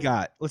see what we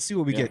got. Let's see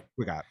what we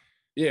got.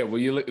 Yeah, well,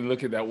 you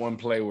look at that one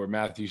play where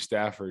Matthew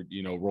Stafford,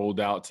 rolled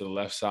out to the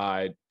left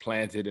side,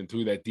 planted, and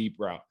threw that deep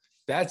route.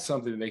 That's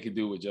something that they could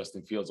do with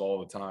Justin Fields all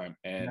the time.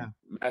 And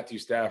Matthew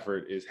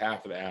Stafford is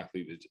half of the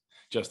athlete that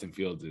Justin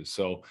Fields is.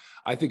 So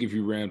I think if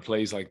you ran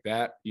plays like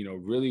that,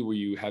 really where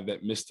you have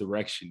that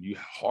misdirection, you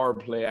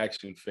hard play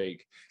action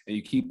fake, and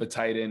you keep a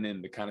tight end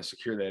in to kind of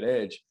secure that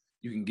edge,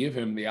 you can give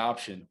him the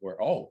option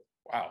where, oh,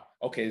 wow,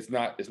 okay, it's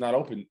not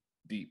open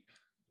deep.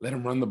 Let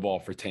him run the ball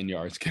for 10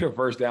 yards, get a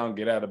first down,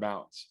 get out of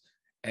bounds.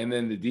 And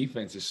then the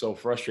defense is so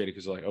frustrated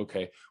because like,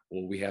 okay,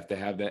 well, we have to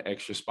have that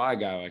extra spy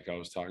guy like I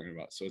was talking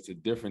about. So it's a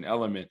different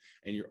element,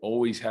 and you're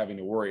always having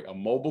to worry. A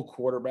mobile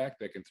quarterback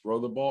that can throw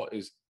the ball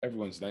is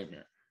everyone's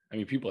nightmare. I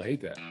mean, people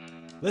hate that.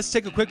 Let's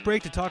take a quick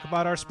break to talk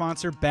about our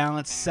sponsor,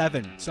 Balance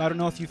 7. So I don't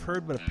know if you've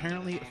heard, but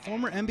apparently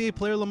former NBA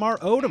player Lamar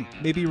Odom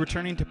may be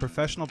returning to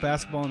professional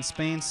basketball in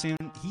Spain soon.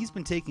 He's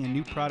been taking a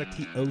new product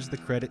he owes the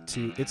credit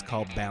to. It's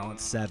called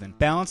Balance 7.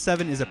 Balance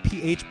 7 is a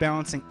pH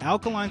balancing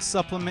alkaline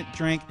supplement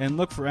drink, and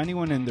look, for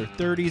anyone in their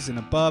 30s and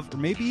above, or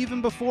maybe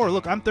even before.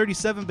 Look, I'm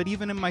 37, but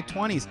even in my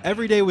 20s,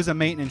 every day was a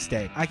maintenance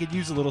day. I could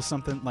use a little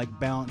something like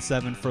Balance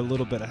 7 for a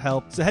little bit of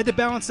help. So head to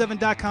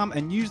balance7.com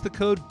and use the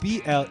code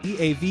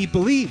BLEAV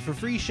BELIEVE for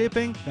free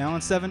shipping.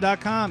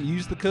 Balance7.com.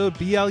 Use the code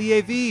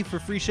BLEAV for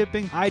free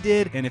shipping. I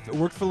did, and if it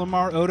worked for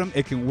Lamar Odom,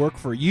 it can work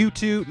for you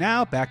too.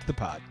 Now back to the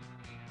pod.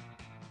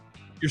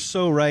 You're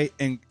so right,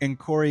 and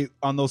Corey,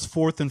 on those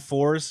 4th and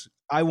 4s,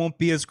 I won't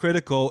be as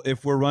critical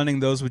if we're running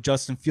those with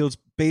Justin Fields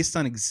based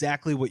on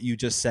exactly what you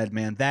just said,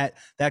 man. That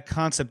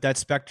concept, that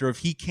specter of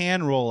he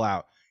can roll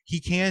out. He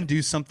can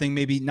do something,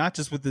 maybe not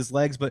just with his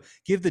legs, but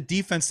give the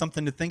defense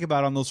something to think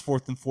about on those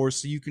 4th and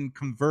 4s so you can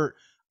convert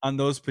on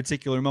those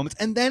particular moments,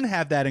 and then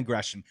have that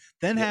aggression,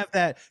 then have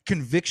that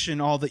conviction,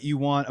 all that you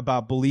want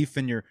about belief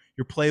in your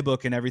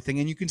playbook and everything.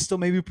 And you can still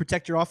maybe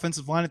protect your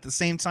offensive line at the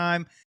same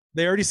time.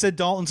 They already said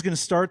Dalton's going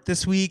to start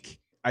this week.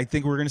 I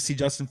think we're going to see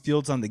Justin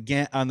Fields on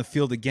the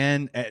field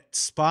again at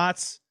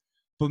spots.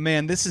 But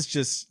man, this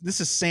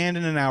is sand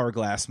in an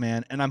hourglass,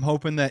 man. And I'm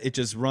hoping that it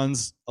just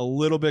runs a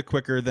little bit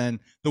quicker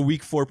than the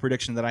week 4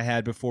 prediction that I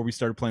had before we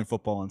started playing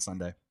football on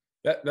Sunday.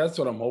 That's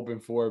what I'm hoping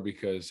for,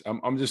 because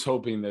I'm just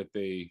hoping that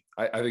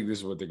I think this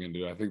is what they're going to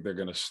do. I think they're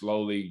going to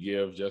slowly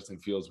give Justin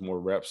Fields more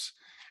reps.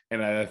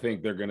 And I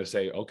think they're going to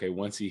say, okay,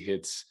 once he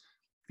hits,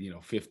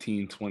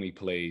 15, 20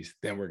 plays,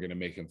 then we're going to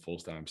make him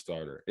full-time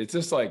starter. It's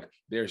just like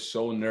they're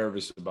so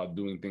nervous about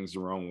doing things the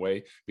wrong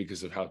way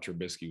because of how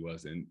Trubisky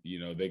was. And,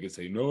 they could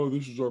say, no,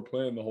 this is our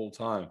plan the whole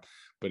time.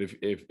 But if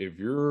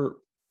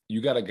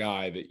you got a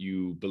guy that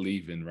you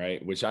believe in,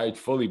 right, which I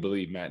fully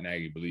believe Matt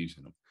Nagy believes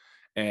in him.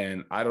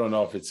 And I don't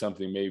know if it's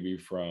something maybe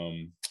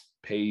from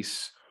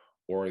Pace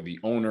or the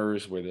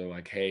owners where they're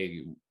like,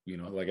 hey,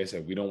 like I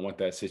said, we don't want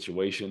that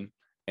situation.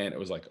 And it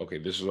was like, okay,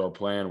 this is our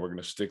plan. We're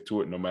going to stick to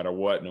it no matter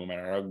what, no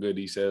matter how good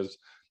he says,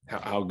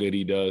 how good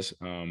he does.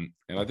 And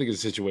I think it's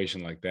a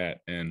situation like that.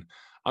 And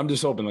I'm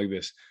just hoping like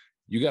this.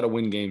 You got to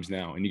win games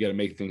now, and you got to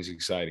make things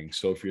exciting.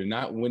 So if you're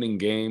not winning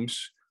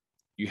games,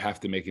 you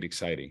have to make it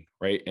exciting,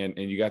 right? And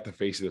you got the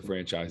face of the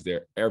franchise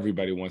there.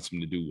 Everybody wants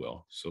him to do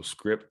well. So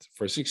script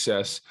for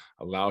success,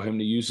 allow him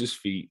to use his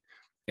feet.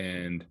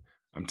 And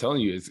I'm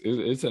telling you,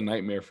 it's a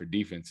nightmare for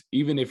defense.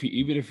 Even if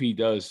he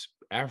does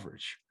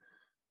average,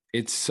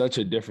 it's such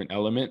a different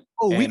element.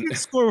 Oh, we can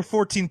score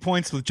 14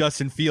 points with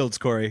Justin Fields,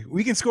 Corey.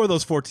 We can score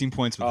those 14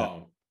 points with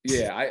him.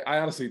 Yeah, I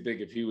honestly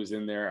think if he was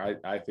in there,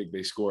 I think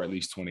they score at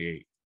least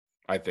 28.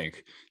 I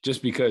think,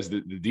 just because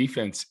the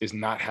defense is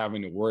not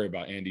having to worry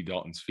about Andy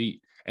Dalton's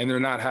feet, and they're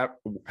not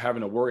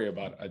having to worry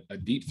about a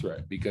deep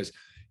threat, because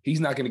he's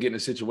not going to get in a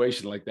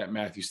situation like that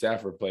Matthew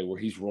Stafford play where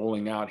he's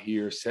rolling out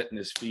here, setting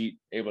his feet,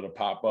 able to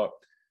pop up.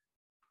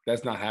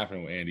 That's not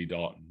happening with Andy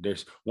Dalton.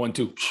 There's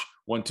 1-2,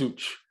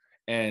 1-2,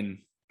 and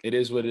it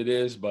is what it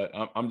is. But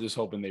I'm just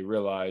hoping they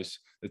realize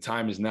the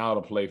time is now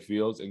to play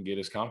Fields and get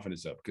his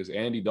confidence up, because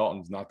Andy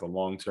Dalton's not the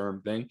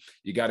long-term thing.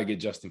 You got to get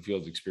Justin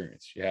Fields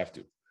experience. You have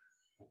to.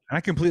 I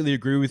completely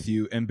agree with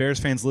you. And Bears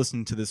fans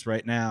listening to this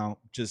right now,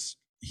 just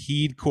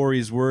heed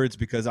Corey's words,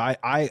 because I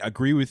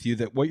agree with you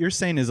that what you're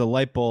saying is a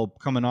light bulb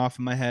coming off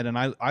in my head. And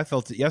I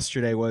felt it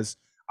yesterday. Was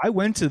I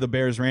went to the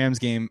Bears-Rams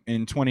game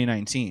in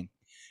 2019.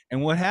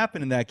 And what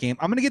happened in that game,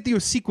 I'm going to get the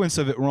sequence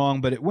of it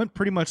wrong, but it went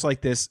pretty much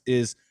like this: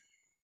 is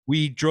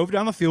we drove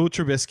down the field with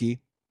Trubisky.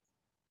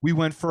 We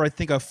went for, I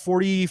think, a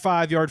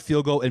 45-yard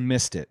field goal and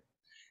missed it.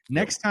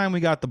 Next time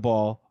we got the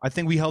ball, I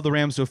think we held the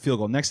Rams to a field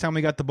goal. Next time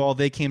we got the ball,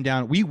 they came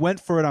down. We went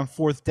for it on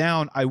 4th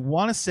down. I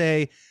want to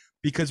say,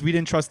 because we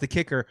didn't trust the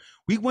kicker,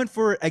 we went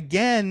for it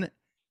again.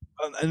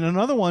 And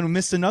another one, we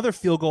missed another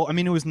field goal. I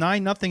mean, it was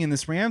 9-0 in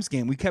this Rams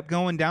game. We kept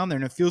going down there,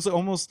 and it feels like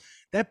almost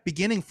that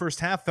beginning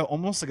first half felt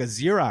almost like a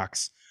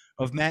Xerox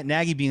of Matt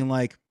Nagy being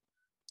like,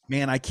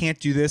 man, I can't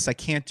do this, I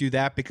can't do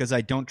that, because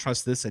I don't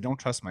trust this, I don't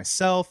trust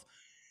myself.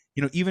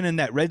 even in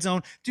that red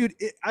zone, dude,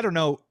 I don't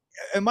know.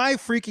 Am I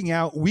freaking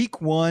out?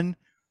 Week 1,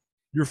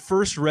 your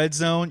first red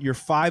zone, you're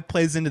 5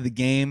 plays into the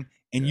game,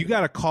 and you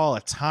got to call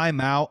a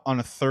timeout on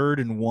a 3rd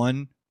and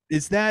 1.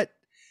 Does that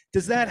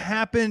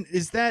happen?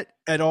 Is that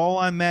at all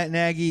on Matt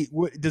Nagy?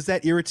 Does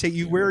that irritate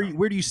you? Where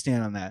do you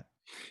stand on that?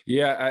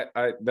 Yeah,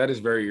 I that is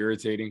very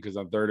irritating because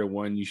on 3rd and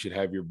 1, you should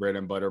have your bread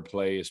and butter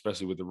play,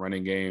 especially with the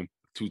running game,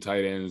 2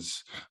 tight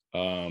ends,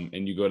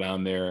 and you go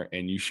down there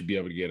and you should be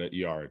able to get a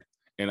yard.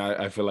 And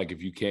I feel like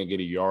if you can't get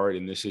a yard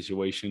in this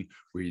situation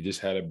where you just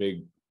had a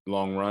big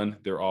long run,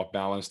 they're off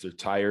balance, they're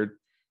tired,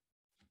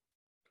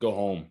 go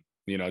home.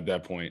 At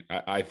that point,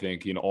 I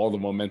think all the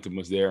momentum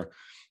was there.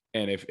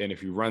 And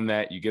if you run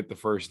that, you get the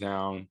first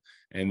down,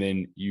 and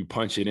then you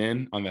punch it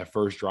in on that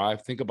first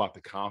drive. Think about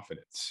the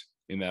confidence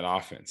in that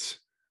offense,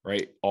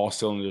 right? All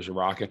cylinders are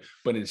rocking.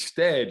 But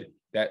instead,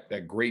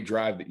 that great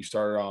drive that you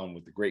started on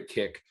with the great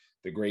kick,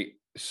 the great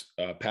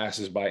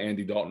passes by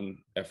Andy Dalton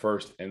at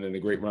first, and then the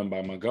great run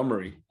by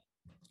Montgomery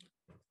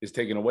is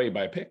taken away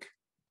by a pick.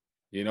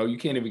 You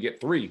can't even get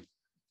 3.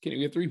 Can't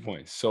even get 3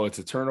 points. So it's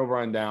a turnover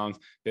on downs.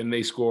 Then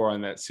they score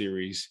on that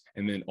series,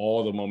 and then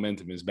all the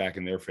momentum is back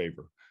in their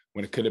favor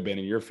when it could have been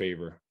in your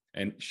favor.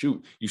 And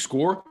shoot, you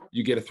score,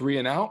 you get a 3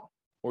 and out,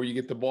 or you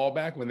get the ball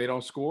back when they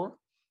don't score,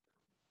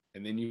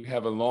 and then you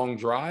have a long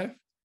drive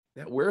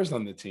that wears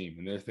on the team.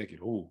 And they're thinking,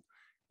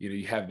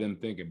 you have them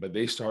thinking, but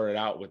they started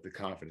out with the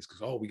confidence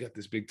because, we got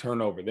this big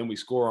turnover. Then we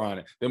score on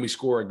it. Then we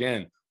score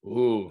again.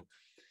 Ooh.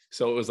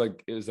 So it was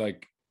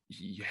like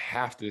you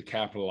have to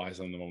capitalize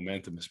on the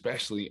momentum,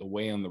 especially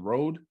away on the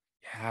road.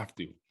 You have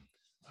to.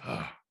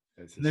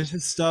 There's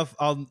just stuff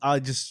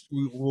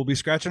we'll be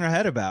scratching our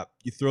head about.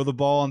 You throw the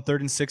ball on 3rd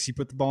and 6, you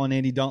put the ball in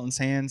Andy Dalton's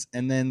hands,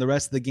 and then the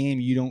rest of the game,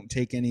 you don't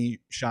take any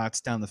shots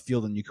down the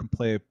field, and you can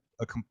play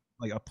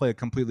a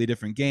completely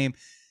different game.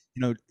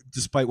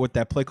 Despite what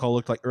that play call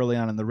looked like early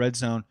on in the red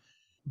zone.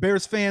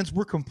 Bears fans,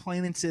 we're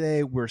complaining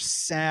today. We're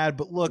sad,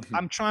 but look,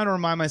 I'm trying to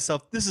remind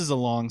myself this is a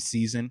long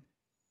season.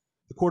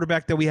 The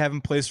quarterback that we have in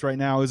place right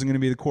now isn't going to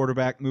be the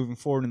quarterback moving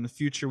forward in the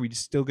future. We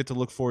still get to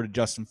look forward to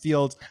Justin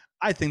Fields.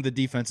 I think the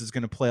defense is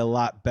going to play a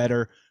lot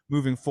better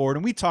moving forward.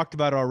 And we talked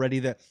about already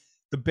that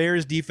the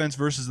Bears defense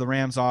versus the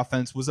Rams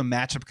offense was a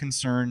matchup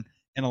concern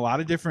in a lot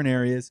of different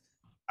areas.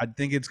 I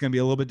think it's going to be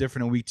a little bit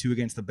different in week 2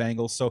 against the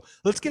Bengals. So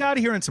let's get out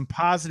of here on some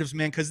positives,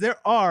 man, because there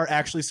are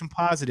actually some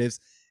positives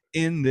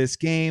in this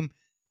game.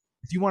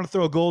 If you want to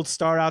throw a gold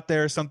star out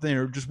there or something,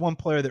 or just one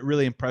player that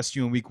really impressed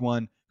you in week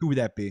 1, who would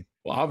that be?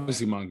 Well,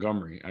 obviously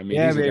Montgomery. I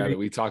mean, he's a guy that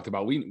we talked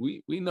about.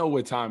 We know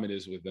what time it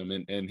is with him,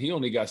 and he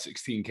only got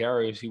 16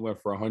 carries. He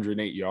went for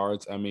 108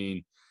 yards. I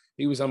mean,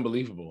 he was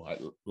unbelievable.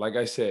 Like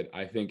I said,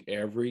 I think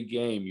every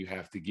game you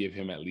have to give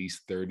him at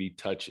least 30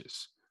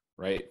 touches,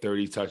 right?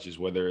 30 touches,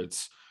 whether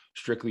it's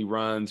strictly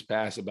runs,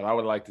 passes, but I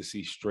would like to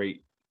see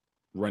straight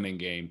running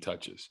game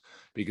touches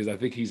because I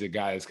think he's a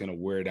guy that's going to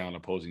wear down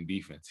opposing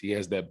defense. He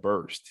has that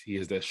burst. He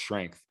has that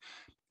strength.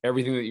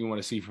 Everything that you want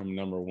to see from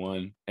number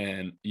 1,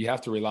 and you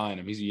have to rely on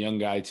him. He's a young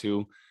guy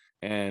too,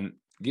 and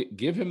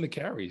give him the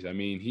carries. I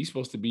mean, he's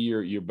supposed to be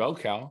your bell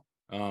cow.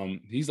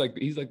 He's like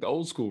the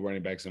old school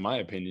running backs, in my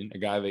opinion, a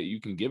guy that you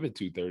can give it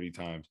to 30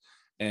 times.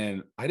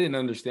 And I didn't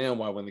understand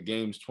why when the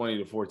game's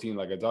 20-14,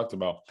 like I talked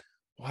about,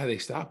 why they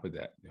stop with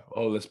that.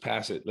 Let's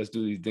pass it. Let's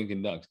do these dink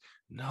and dunks.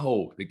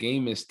 No, the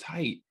game is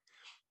tight.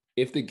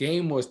 If the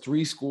game was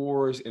 3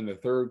 scores in the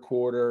 3rd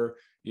quarter,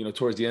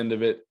 towards the end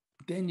of it,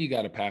 then you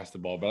got to pass the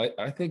ball. But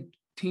I think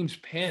teams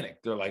panic.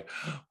 They're like,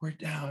 we're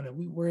down and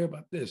we worry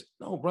about this.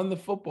 No, run the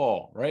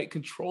football, right?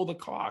 Control the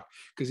clock.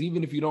 Because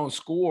even if you don't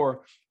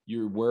score,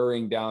 you're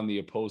wearing down the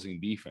opposing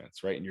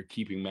defense, right? And you're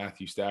keeping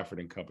Matthew Stafford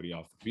and company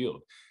off the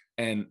field.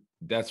 And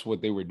that's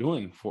what they were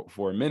doing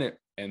for a minute.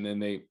 And then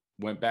they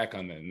went back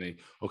on that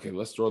and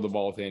let's throw the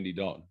ball with Andy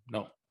Dalton.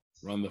 No,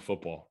 run the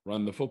football.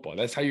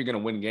 That's how you're going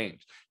to win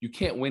games. You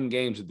can't win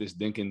games with this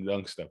dink and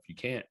dunk stuff. You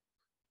can't.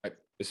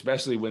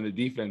 Especially when the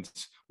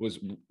defense was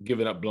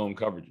giving up blown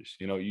coverages.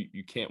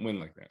 You can't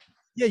win like that.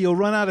 Yeah, you'll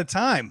run out of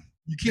time.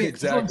 You can't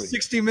exactly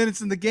 60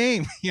 minutes in the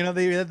game.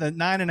 They had the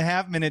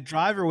 9.5-minute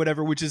drive or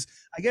whatever, which is,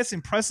 I guess,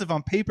 impressive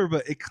on paper,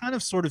 but it kind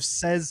of sort of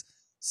says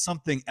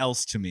something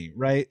else to me,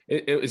 right?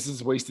 It's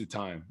just wasted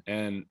time.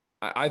 And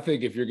I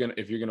think if you're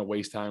gonna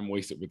waste time,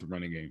 waste it with the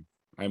running game.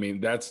 I mean,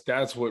 that's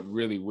what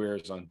really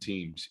wears on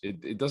teams.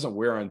 It doesn't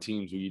wear on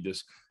teams where you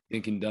just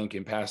dink and dunk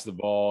and pass the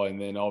ball,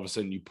 and then all of a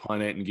sudden you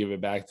punt it and give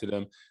it back to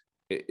them.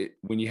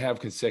 When you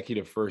have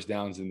consecutive first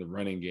downs in the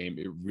running game,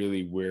 it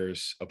really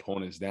wears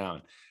opponents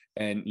down.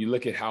 And you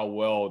look at how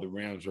well the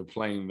Rams were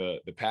playing the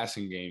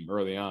passing game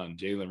early on,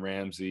 Jalen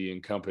Ramsey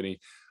and company.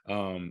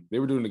 They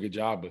were doing a good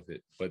job with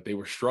it, but they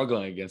were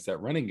struggling against that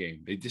running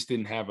game. They just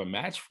didn't have a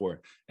match for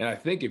it. And I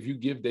think if you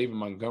give David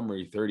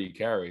Montgomery 30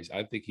 carries,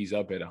 I think he's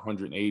up at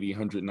 180,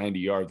 190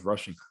 yards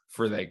rushing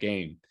for that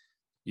game,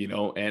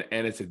 and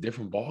it's a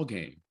different ball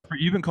game.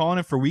 You've been calling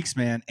it for weeks,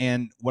 man.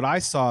 And what I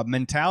saw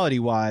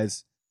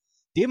mentality-wise,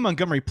 David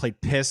Montgomery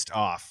played pissed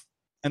off,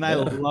 and I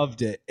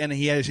loved it. And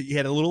he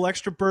had a little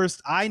extra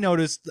burst. I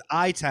noticed the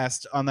eye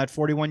test on that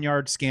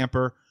 41-yard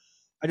scamper.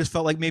 I just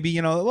felt like maybe,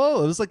 it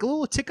was like a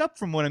little tick up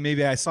from what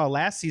maybe I saw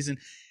last season.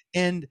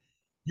 And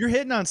you're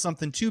hitting on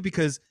something too,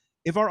 because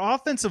if our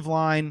offensive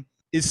line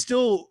is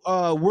still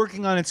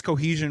working on its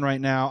cohesion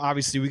right now,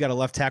 obviously we got a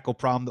left tackle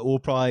problem that we'll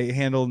probably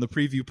handle in the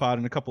preview pod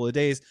in a couple of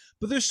days,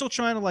 but they're still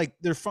trying to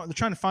they're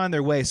trying to find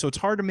their way. So it's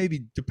hard to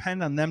maybe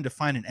depend on them to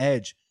find an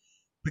edge.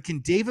 But can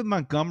David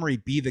Montgomery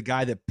be the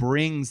guy that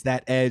brings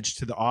that edge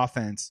to the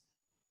offense?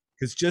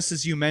 Because just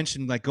as you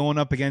mentioned, like going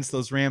up against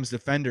those Rams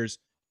defenders,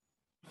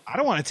 I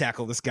don't want to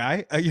tackle this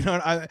guy.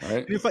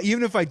 Right.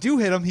 Even if I do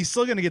hit him, he's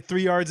still going to get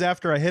 3 yards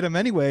after I hit him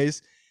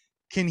anyways.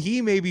 Can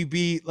he maybe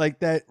be like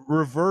that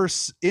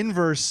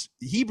inverse?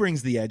 He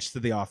brings the edge to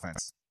the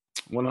offense.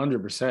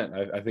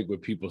 100%. I think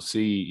what people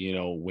see,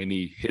 when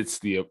he hits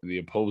the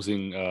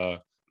opposing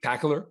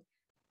tackler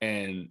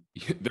and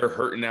they're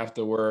hurting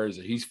afterwards,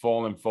 he's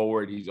falling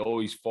forward. He's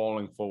always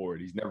falling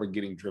forward. He's never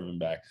getting driven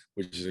back,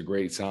 which is a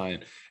great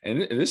sign.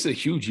 And this is a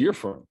huge year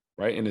for him,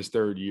 right? In his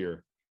third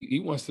year, he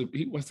wants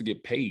to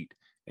get paid,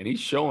 and he's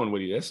showing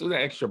that's what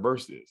that extra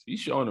burst is. He's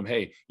showing them,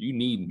 hey, you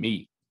need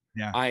me.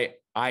 Yeah.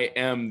 I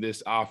am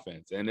this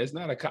offense. And it's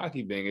not a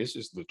cocky thing. It's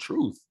just the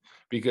truth.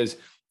 Because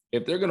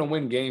if they're going to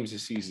win games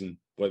this season,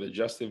 whether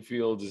Justin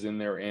Fields is in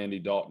there or Andy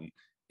Dalton,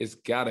 it's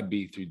got to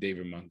be through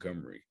David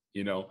Montgomery.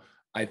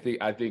 I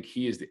think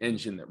he is the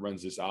engine that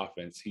runs this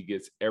offense. He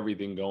gets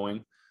everything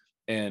going.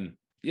 And,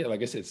 yeah,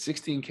 like I said,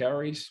 16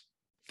 carries,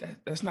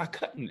 that's not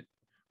cutting it,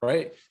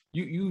 right?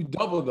 You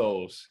double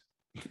those.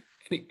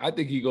 I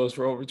think he goes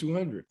for over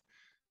 200.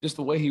 Just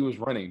the way he was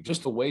running,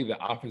 just the way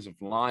the offensive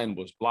line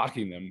was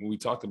blocking them. We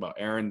talked about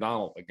Aaron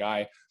Donald, the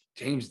guy,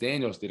 James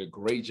Daniels did a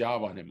great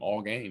job on him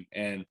all game.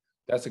 And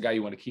that's the guy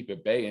you want to keep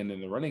at bay. And in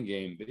the running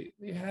game,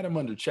 they had him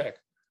under check.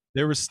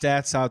 There were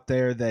stats out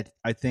there that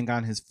I think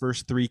on his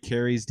first 3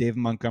 carries, David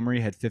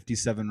Montgomery had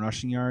 57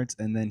 rushing yards,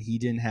 and then he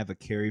didn't have a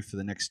carry for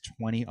the next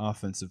 20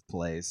 offensive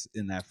plays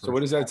in that first. So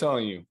what is that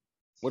telling you?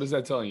 What is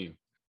that telling you?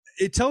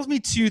 It tells me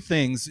 2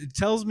 things. It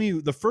tells me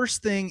the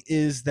first thing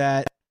is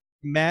that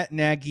Matt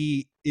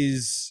Nagy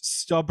is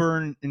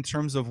stubborn in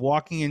terms of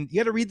walking in. You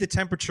got to read the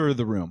temperature of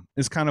the room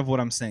is kind of what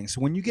I'm saying. So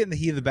when you get in the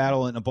heat of the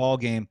battle in a ball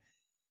game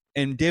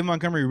and David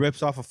Montgomery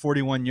rips off a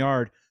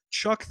 41-yard,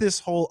 chuck this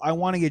whole I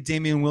want to get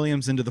Damian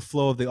Williams into the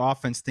flow of the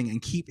offense thing and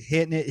keep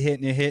hitting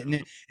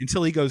it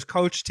until he goes,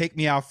 coach, take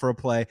me out for a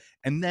play,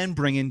 and then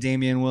bring in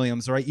Damian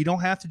Williams, all right? You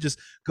don't have to just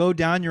go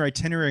down your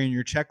itinerary and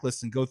your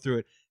checklist and go through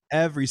it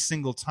every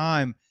single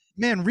time.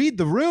 Man, read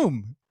the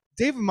room.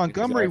 David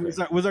Montgomery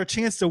was our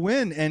chance to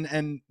win,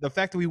 and the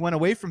fact that we went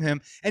away from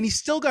him, and he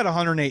still got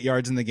 108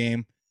 yards in the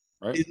game,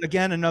 right, is,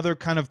 again, another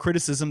kind of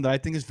criticism that I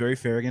think is very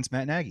fair against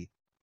Matt Nagy.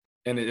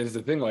 And it's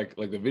the thing, like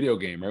the video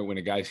game, right? When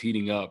a guy's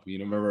heating up,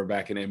 remember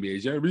back in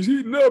NBA, he's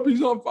heating up,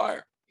 he's on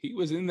fire. He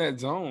was in that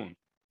zone.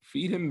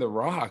 Feed him the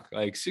rock.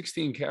 Like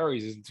 16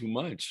 carries isn't too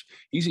much.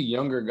 He's a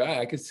younger guy.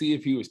 I could see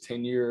if he was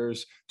 10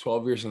 years,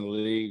 12 years in the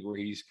league, where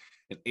he's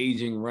an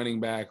aging running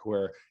back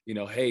where,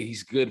 hey,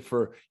 he's good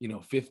for,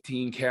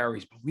 15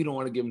 carries, but we don't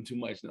want to give him too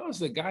much. No,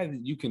 it's a guy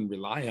that you can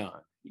rely on.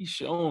 He's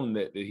shown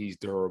that he's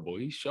durable.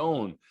 He's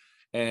shown.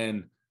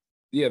 And,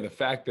 yeah, the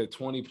fact that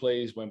 20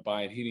 plays went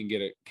by and he didn't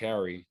get a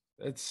carry,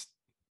 that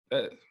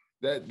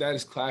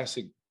is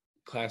classic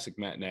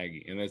Matt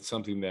Nagy. And that's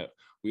something that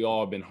we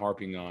all have been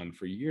harping on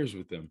for years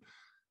with him.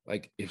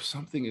 Like, if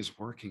something is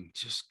working,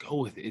 just go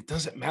with it. It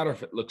doesn't matter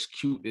if it looks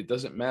cute. It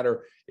doesn't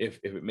matter if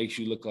it makes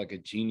you look like a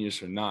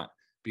genius or not,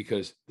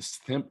 because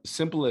the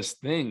simplest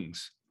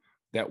things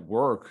that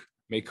work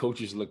make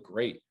coaches look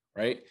great,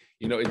 right?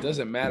 It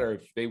doesn't matter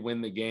if they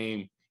win the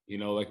game,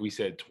 like we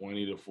said,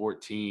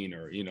 20-14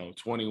 or,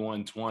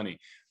 21-20.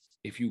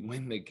 If you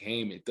win the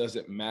game, it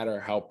doesn't matter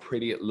how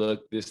pretty it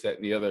looked, this, that,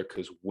 and the other,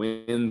 because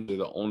wins are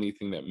the only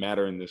thing that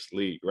matter in this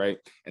league, right?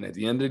 And at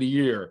the end of the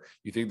year,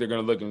 you think they're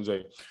going to look and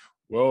say,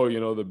 well,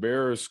 the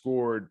Bears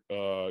scored,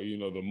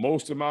 the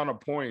most amount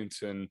of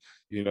points and,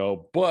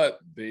 but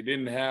they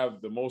didn't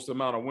have the most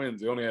amount of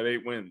wins. They only had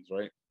 8 wins,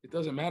 right? It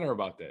doesn't matter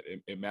about that.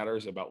 It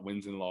matters about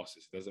wins and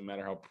losses. It doesn't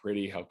matter how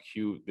pretty, how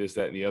cute, this,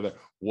 that, and the other.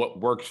 What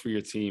works for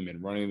your team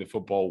and running the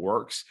football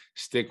works.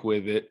 Stick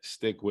with it.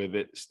 Stick with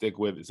it. Stick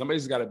with it.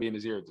 Somebody's got to be in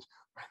his ear. Just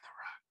run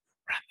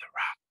the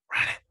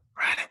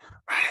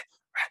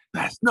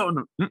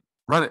rock,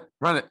 run it.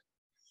 Run it.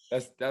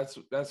 That's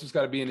what's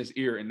got to be in his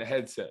ear, in the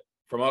headset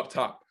from up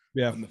top.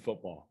 Yeah. From the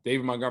football.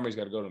 David Montgomery's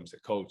got to go to him and say,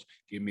 Coach,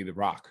 give me the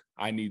rock.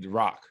 I need the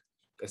rock.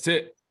 That's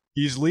it.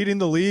 He's leading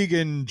the league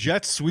in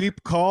jet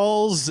sweep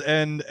calls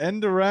and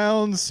end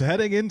arounds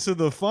heading into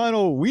the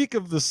final week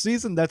of the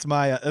season. That's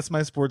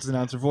my sports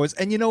announcer voice.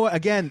 And you know what?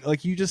 Again,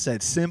 like you just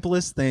said,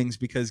 simplest things,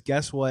 because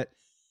guess what?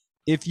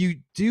 If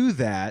you do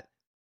that,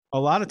 a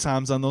lot of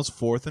times on those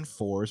 4th and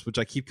 4s, which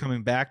I keep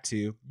coming back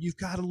to, you've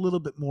got a little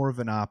bit more of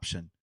an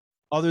option.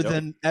 Other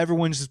than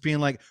everyone's just being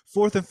like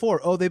 4th and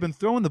 4. Oh, they've been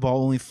throwing the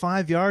ball only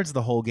 5 yards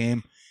the whole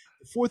game.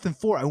 4th and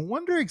 4. I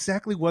wonder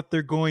exactly what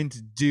they're going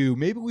to do.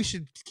 Maybe we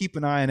should keep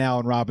an eye on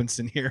Allen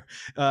Robinson here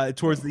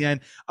towards the end.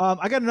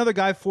 I got another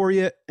guy for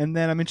you, and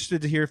then I'm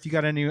interested to hear if you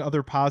got any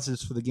other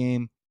positives for the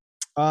game.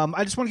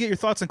 I just want to get your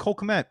thoughts on Cole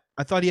Kmet.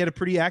 I thought he had a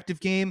pretty active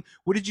game.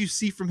 What did you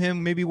see from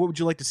him? Maybe what would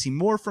you like to see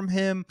more from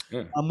him?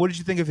 Yeah. What did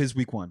you think of his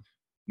week one?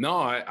 No,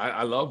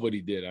 I love what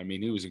he did. I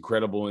mean, he was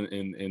incredible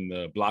in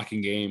the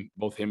blocking game.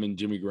 Both him and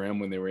Jimmy Graham,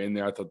 when they were in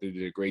there, I thought they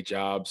did a great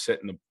job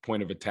setting the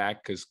point of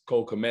attack, because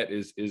Cole Kmet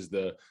is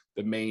the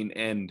main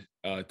end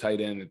tight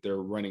end that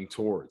they're running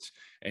towards.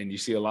 And you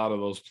see a lot of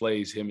those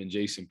plays. Him and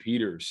Jason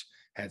Peters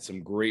had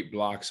some great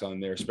blocks on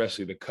there,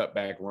 especially the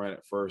cutback run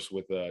at first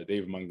with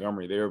David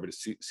Montgomery. They were able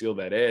to seal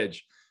that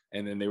edge,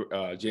 and then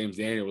James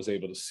Daniel was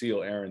able to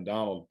seal Aaron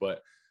Donald.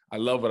 But I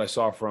love what I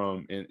saw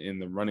from in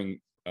the running.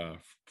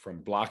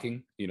 From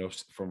blocking,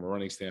 from a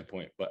running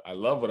standpoint, but I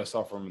love what I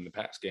saw from him in the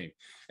pass game.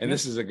 And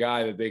This is a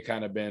guy that they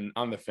kind of been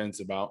on the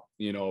fence about,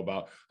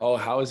 oh,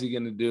 how is he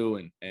going to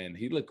do? And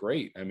he looked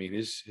great. I mean,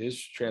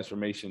 his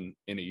transformation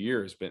in a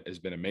year has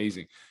been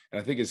amazing. And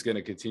I think it's going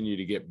to continue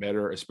to get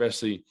better,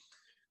 especially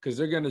because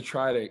they're going to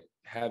try to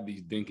have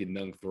these dink and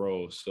dunk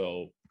throws.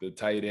 So the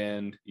tight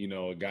end,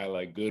 a guy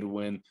like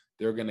Goodwin,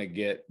 they're going to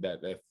get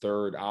that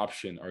third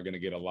option are going to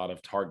get a lot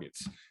of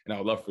targets. And I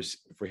would love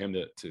for him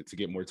to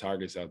get more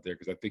targets out there,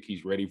 because I think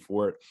he's ready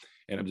for it.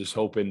 And I'm just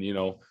hoping,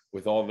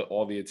 with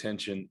all the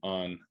attention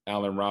on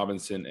Allen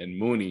Robinson and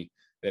Mooney,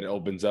 that it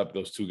opens up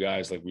those two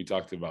guys like we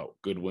talked about,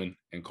 Goodwin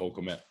and Cole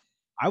Kmet.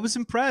 I was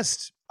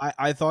impressed.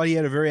 I thought he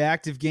had a very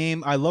active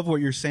game. I love what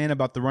you're saying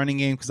about the running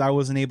game, because I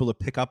wasn't able to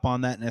pick up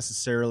on that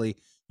necessarily,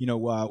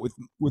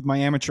 with my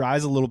amateur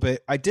eyes a little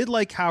bit. I did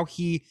like how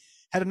he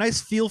had a nice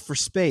feel for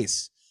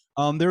space.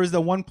 There was the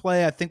one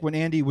play, I think, when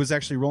Andy was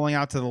actually rolling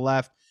out to the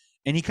left,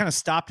 and he kind of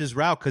stopped his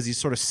route because he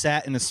sort of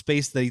sat in a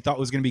space that he thought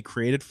was going to be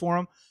created for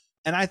him.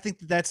 And I think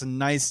that's a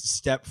nice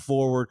step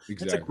forward.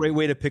 Exactly. That's a great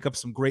way to pick up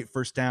some great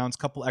first downs,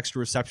 couple extra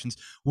receptions.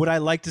 Would I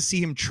like to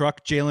see him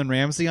truck Jalen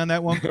Ramsey on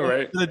that one?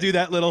 Right. To do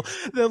that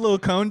little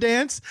cone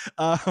dance?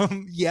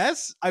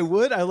 Yes, I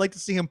would. I'd like to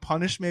see him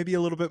punish maybe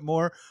a little bit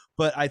more,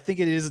 but I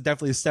think it is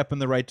definitely a step in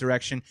the right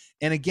direction.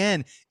 And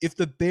again, if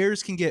the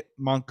Bears can get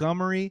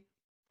Montgomery,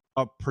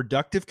 a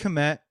productive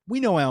Kmet, we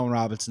know Allen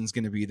Robinson's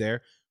going to be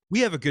there. We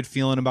have a good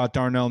feeling about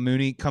Darnell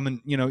Mooney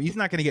coming. He's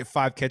not going to get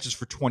 5 catches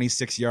for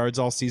 26 yards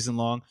all season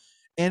long.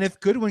 And if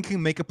Goodwin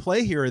can make a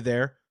play here or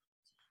there,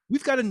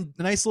 we've got a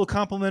nice little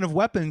complement of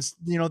weapons,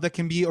 that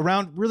can be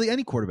around really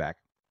any quarterback.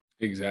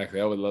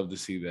 Exactly. I would love to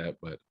see that,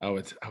 but I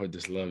would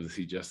just love to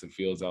see Justin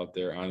Fields out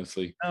there,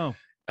 honestly.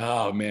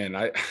 Oh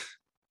man.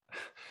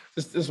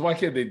 This why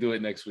can't they do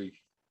it next week?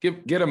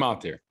 Get him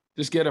out there.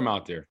 Just get him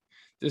out there.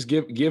 Just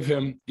give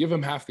him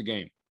half the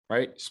game,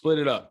 right? Split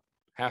it up,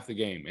 half the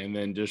game, and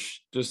then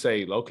just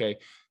say, okay,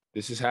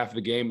 this is half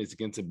the game. It's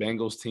against a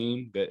Bengals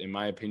team that, in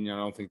my opinion, I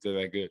don't think they're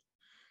that good.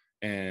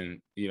 And,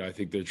 I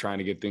think they're trying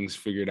to get things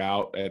figured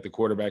out at the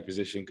quarterback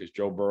position, because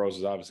Joe Burrows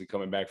is obviously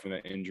coming back from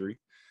that injury.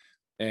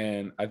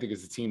 And I think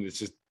it's a team that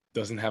just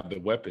doesn't have the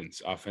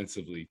weapons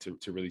offensively to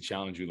really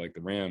challenge you like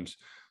the Rams.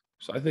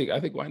 So I think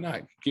why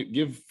not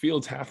give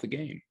Fields half the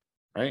game,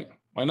 right?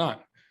 Why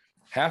not?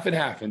 Half and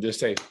half, and just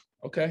say,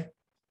 okay,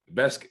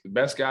 the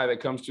best guy that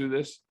comes through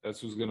this,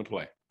 that's who's going to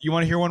play. You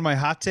want to hear one of my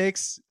hot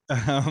takes?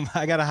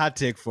 I got a hot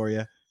take for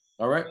you.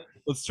 All right.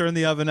 Let's turn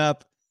the oven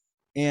up.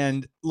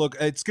 And look,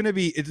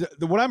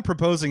 what I'm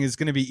proposing is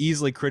going to be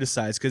easily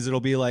criticized, because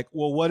it'll be like,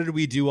 well, what did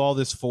we do all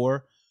this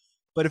for?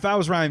 But if I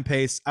was Ryan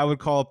Pace, I would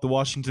call up the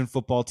Washington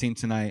football team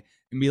tonight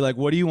and be like,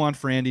 what do you want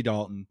for Andy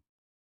Dalton?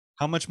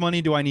 How much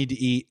money do I need to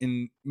eat?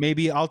 And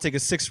maybe I'll take a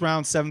 6th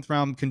round, 7th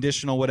round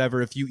conditional,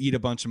 whatever, if you eat a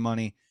bunch of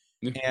money.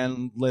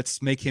 And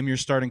let's make him your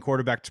starting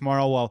quarterback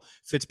tomorrow, while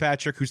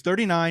Fitzpatrick, who's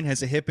 39,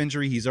 has a hip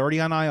injury. He's already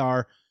on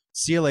IR.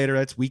 See you later.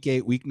 That's week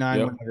 8, week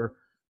 9, whatever.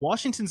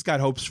 Washington's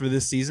got hopes for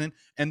this season,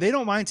 and they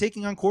don't mind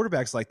taking on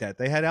quarterbacks like that.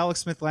 They had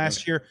Alex Smith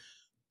last year.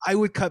 I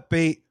would cut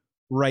bait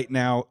right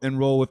now and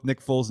roll with Nick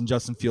Foles and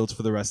Justin Fields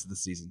for the rest of the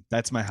season.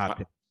 That's my hot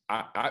pick.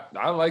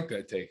 I like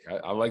that take.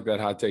 I like that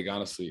hot take,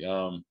 honestly.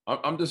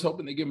 I'm just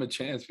hoping they give him a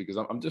chance, because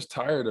I'm just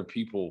tired of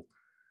people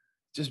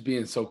just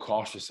being so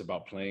cautious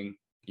about playing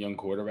young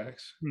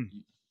quarterbacks.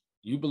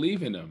 You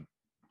believe in them,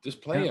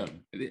 just play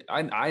them.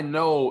 I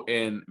know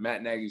in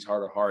Matt Nagy's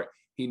heart of heart,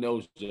 he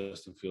knows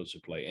Justin Fields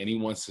should play, and he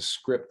wants to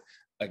script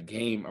a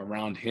game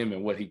around him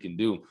and what he can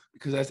do,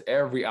 because that's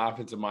every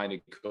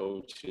offensive-minded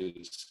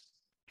coach's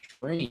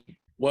dream.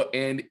 What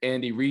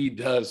Andy Reid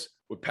does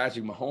with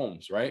Patrick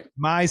Mahomes, right?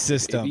 My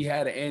system. If he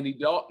had an Andy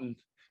Dalton,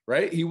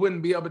 right, he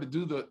wouldn't be able to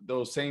do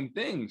those same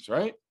things,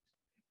 right?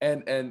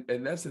 And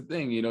that's the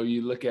thing,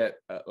 you look at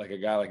like a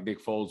guy like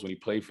Nick Foles when he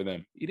played for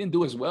them. He didn't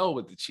do as well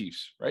with the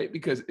Chiefs, right?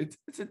 Because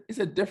it's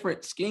a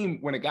different scheme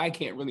when a guy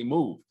can't really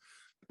move.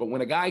 But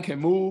when a guy can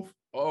move,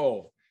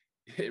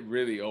 it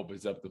really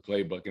opens up the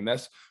playbook. And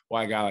that's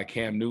why a guy like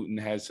Cam Newton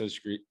has such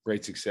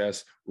great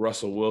success.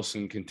 Russell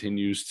Wilson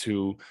continues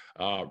to,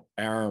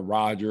 Aaron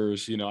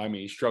Rodgers,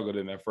 he struggled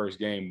in that first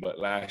game, but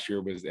last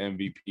year was the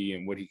MVP,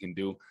 and what he can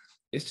do.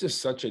 It's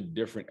just such a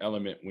different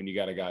element when you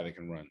got a guy that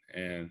can run.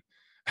 And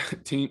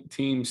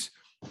teams,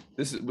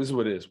 this is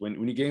what it is.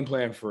 When you game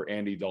plan for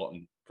Andy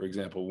Dalton, for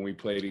example, when we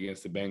played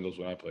against the Bengals,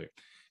 when I played,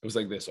 It was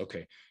like this.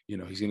 Okay, he's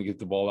going to get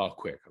the ball out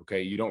quick.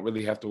 Okay, you don't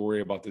really have to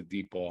worry about the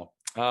deep ball.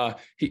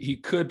 He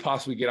could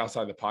possibly get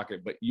outside the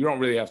pocket, but you don't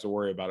really have to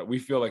worry about it. We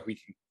feel like we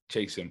can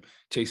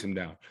chase him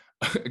down.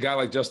 A guy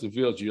like Justin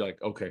Fields, you're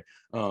like, okay,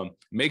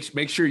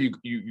 make sure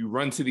you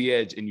run to the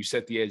edge and you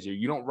set the edge here.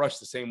 You don't rush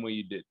the same way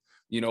you did.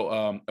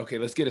 Okay,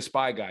 let's get a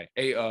spy guy.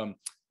 Hey,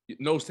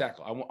 nose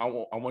tackle,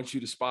 I want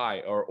you to spy,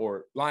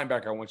 or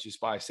linebacker, I want you to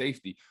spy.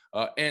 Safety,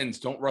 ends,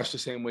 don't rush the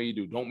same way you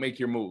do. Don't make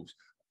your moves.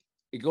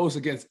 It goes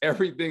against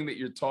everything that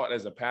you're taught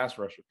as a pass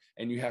rusher,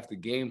 and you have to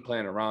game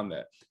plan around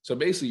that. So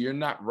basically, you're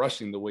not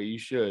rushing the way you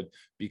should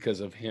because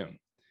of him,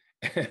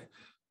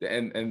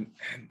 and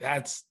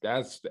that's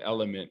the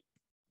element.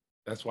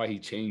 That's why he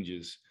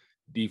changes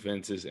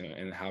defenses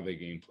and how they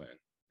game plan.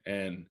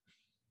 And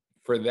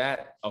for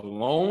that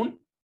alone,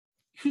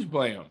 who's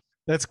playing him?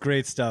 That's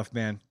great stuff,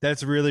 man.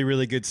 That's really,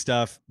 really good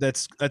stuff.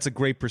 That's a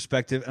great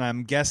perspective. And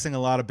I'm guessing a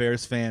lot of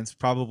Bears fans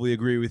probably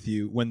agree with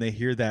you when they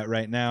hear that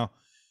right now.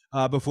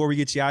 Before we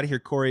get you out of here,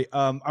 Corey,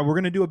 we're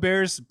going to do a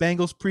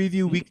Bears-Bengals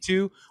preview week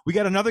 2. We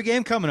got another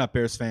game coming up,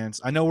 Bears fans.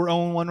 I know we're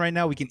 0-1 right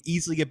now. We can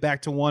easily get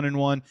back to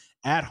 1-1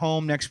 at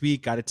home next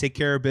week. Got to take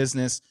care of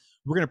business.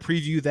 We're going to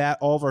preview that,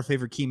 all of our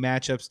favorite key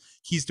matchups,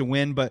 keys to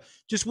win. But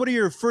just what are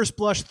your first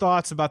blush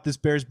thoughts about this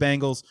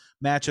Bears-Bengals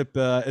matchup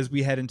as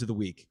we head into the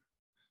week?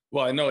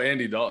 Well, I know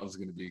Andy Dalton's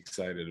going to be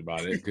excited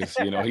about it because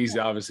he's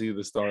obviously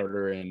the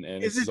starter, and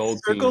is his it old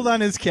circled team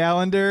on his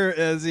calendar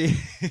as he?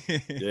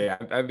 Yeah,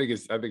 I think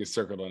it's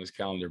circled on his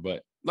calendar.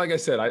 But like I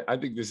said, I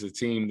think this is a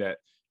team that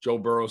Joe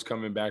Burrow's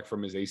coming back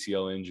from his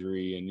ACL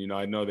injury, and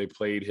I know they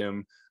played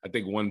him, I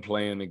think, one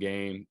play in the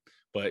game,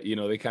 but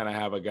they kind of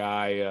have a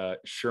guy,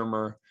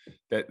 Shermer,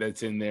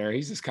 that's in there.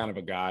 He's just kind of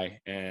a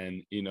guy,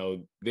 and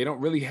they don't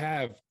really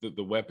have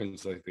the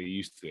weapons like they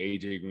used to.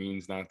 AJ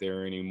Green's not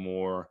there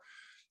anymore.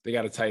 They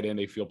got a tight end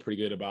they feel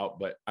pretty good about,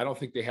 but I don't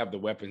think they have the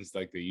weapons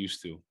like they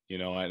used to,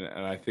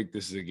 and I think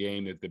this is a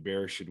game that the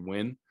Bears should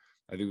win.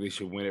 I think they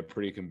should win it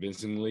pretty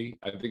convincingly.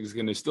 I think it's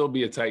going to still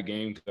be a tight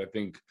game because I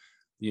think,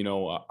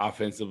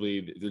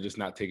 offensively, they're just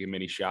not taking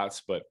many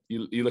shots. But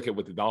you look at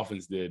what the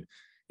Dolphins did,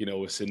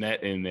 with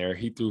Sinnett in there,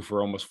 he threw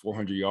for almost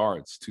 400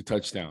 yards, 2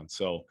 touchdowns.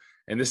 So,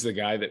 and this is a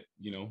guy that,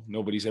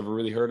 nobody's ever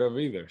really heard of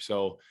either.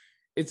 So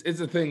it's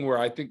a thing where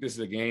I think this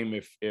is a game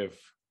if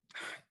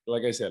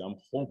like I said, I'm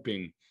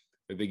hoping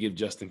that they give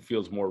Justin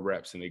Fields more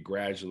reps and they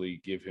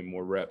gradually give him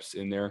more reps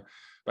in there.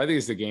 But I think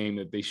it's a game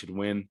that they should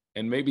win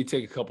and maybe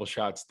take a couple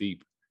shots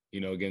deep,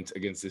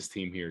 against this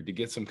team here to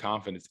get some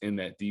confidence in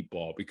that deep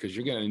ball, because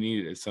you're going to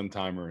need it at some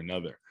time or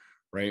another,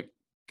 right?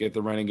 Get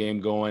the running game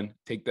going,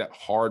 take that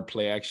hard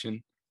play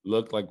action,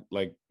 look like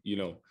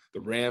the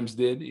Rams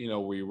did,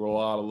 where you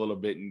roll out a little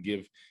bit and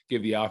give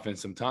the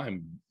offense some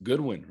time.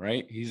 Goodwin,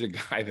 right? He's a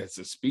guy that's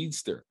a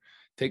speedster.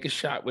 Take a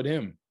shot with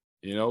him,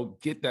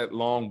 get that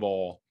long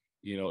ball,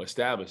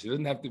 established. It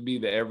doesn't have to be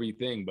the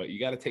everything, but you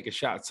got to take a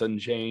shot, sudden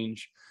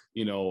change,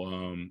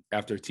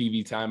 after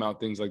TV timeout,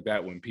 things like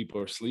that when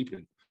people are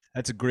sleeping.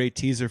 That's a great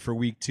teaser for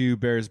week 2,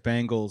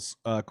 Bears-Bengals.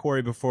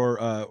 Corey, before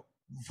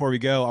we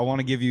go, I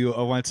want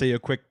to tell you a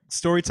quick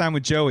story time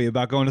with Joey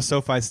about going to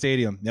SoFi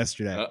Stadium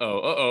yesterday.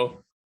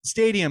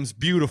 Stadium's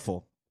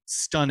beautiful,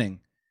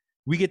 stunning.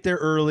 We get there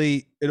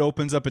early. It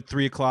opens up at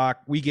 3:00.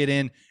 We get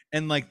in,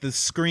 and the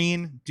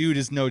screen, dude,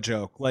 is no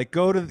joke.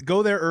 Go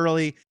there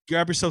early,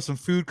 grab yourself some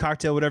food,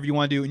 cocktail, whatever you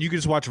want to do, and you can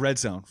just watch Red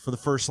Zone for the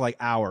first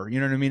hour. You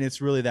know what I mean?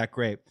 It's really that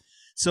great.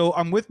 So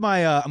I'm with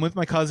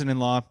my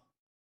cousin-in-law,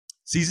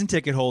 season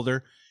ticket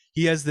holder.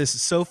 He has this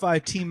SoFi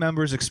Team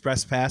Members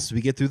Express Pass. So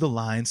we get through the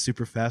line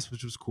super fast,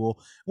 which was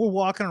cool. We're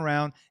walking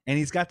around, and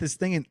he's got this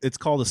thing. It's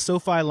called a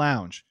SoFi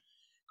Lounge.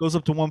 Goes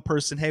up to one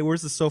person. Hey,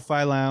 where's the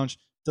SoFi Lounge?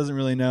 Doesn't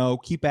really know.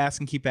 Keep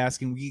asking.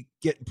 We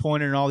get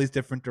pointed in all these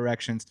different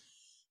directions.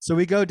 So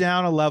we go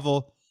down a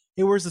level.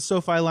 Hey, where's the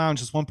SoFi Lounge?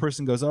 This one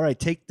person goes, all right,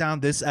 take down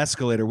this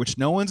escalator, which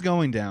no one's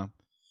going down.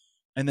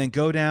 And then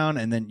go down,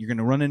 and then you're going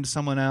to run into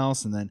someone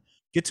else, and then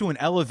get to an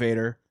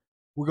elevator.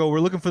 We're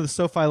looking for the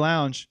SoFi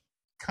Lounge.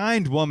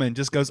 Kind woman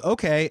just goes,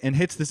 okay, and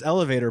hits this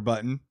elevator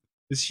button,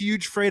 this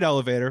huge freight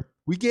elevator.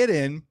 We get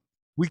in,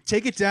 we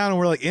take it down, and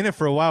we're in it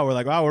for a while. We're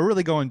like, wow, we're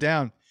really going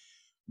down.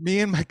 Me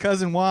and my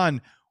cousin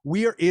Juan,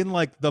 we are in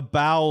the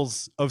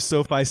bowels of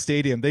SoFi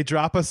Stadium. They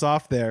drop us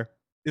off there.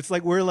 It's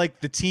we're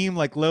the team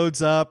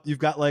loads up. You've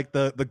got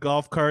the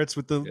golf carts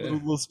with the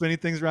little spinny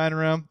things riding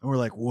around. And we're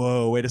like,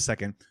 whoa, wait a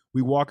second.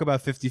 We walk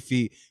about 50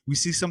 feet. We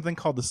see something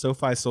called the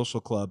SoFi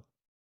Social Club.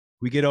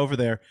 We get over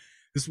there.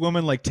 This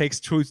woman takes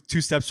two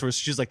steps for us.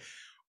 She's like,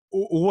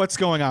 what's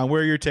going on?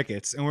 Where are your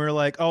tickets? And we're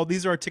like, oh,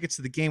 these are our tickets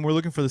to the game. We're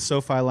looking for the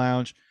SoFi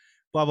Lounge,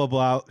 blah, blah,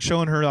 blah.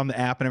 Showing her on the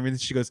app and everything.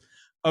 She goes,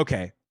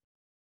 okay,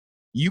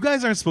 you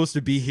guys aren't supposed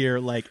to be here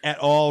at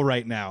all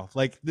right now.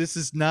 This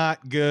is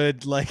not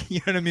good. You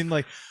know what I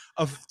mean?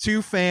 Of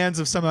 2 fans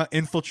have somehow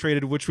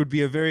infiltrated, which would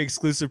be a very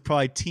exclusive,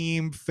 probably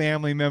team,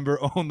 family member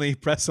only,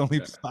 press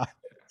only spot.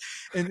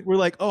 And we're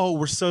like, oh,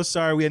 we're so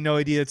sorry. We had no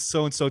idea. It's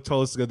so-and-so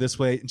told us to go this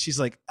way. And she's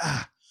like,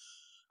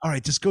 all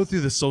right, just go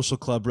through the social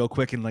club real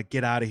quick and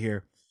get out of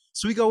here.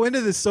 So we go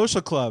into this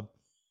social club.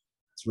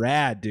 It's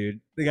rad,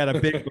 dude. They got a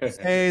big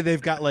buffet.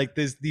 They've got like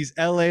these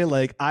LA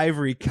like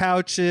ivory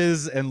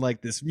couches and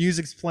like this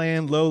music's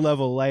playing, low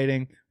level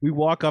lighting. We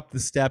walk up the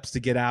steps to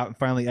get out and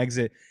finally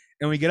exit.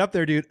 And we get up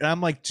there, dude, and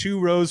I'm like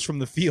 2 rows from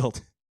the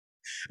field.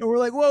 And we're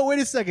like, whoa, wait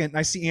a second. And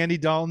I see Andy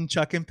Dalton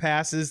chucking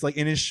passes like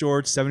in his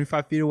shorts,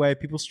 75 feet away,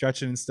 people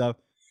stretching and stuff.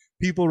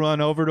 People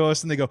run over to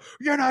us and they go,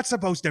 "You're not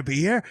supposed to be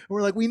here." And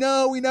we're like, we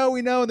know.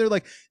 And they're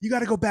like, "You got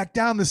to go back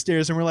down the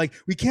stairs." And we're like,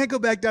 "We can't go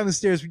back down the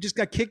stairs. We just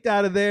got kicked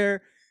out of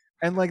there."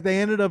 And like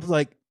they ended up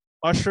like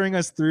ushering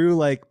us through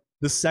like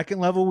the second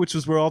level, which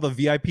was where all the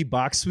VIP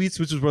box suites,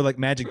 which was where like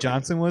Magic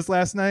Johnson was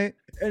last night.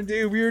 And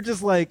dude, we were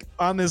just like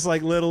on this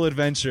like little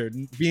adventure,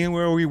 being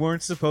where we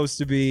weren't supposed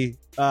to be,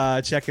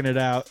 checking it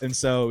out. And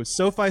so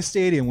SoFi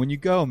Stadium, when you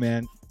go,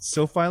 man,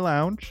 SoFi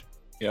Lounge.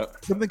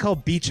 Yep. Something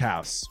called Beach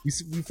House.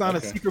 We found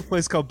a secret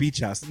place called Beach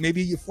House.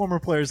 Maybe former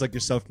players like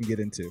yourself can get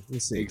into. We'll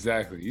see.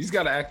 Exactly. You just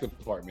got to act the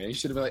part, man. You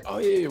should have been like, "Oh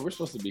yeah, we're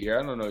supposed to be here."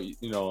 I don't know.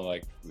 You know,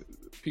 like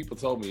people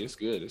told me it's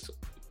good. It's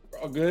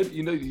all good.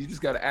 You know, you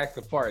just got to act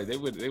the part. They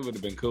would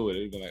have been cool with it.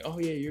 They'd been like, "Oh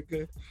yeah, you're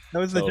good." That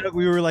was the joke.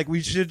 We were like,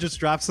 we should just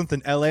drop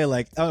something LA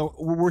like, "Oh,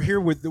 we're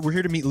here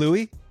to meet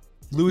Louis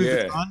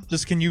Vuitton.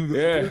 Just can you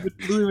Louis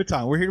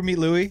Vuitton? We're here to meet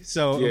Louis."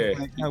 So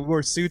like,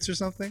 wear suits or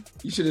something.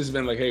 You should have just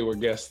been like, "Hey, we're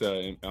guests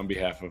on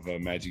behalf of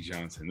Magic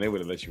Johnson." They would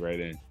have let you right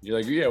in. You're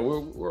like, "Yeah,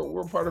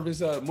 we're part of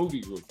his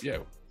movie group." Yeah,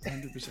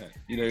 100%.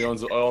 You know, he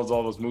owns all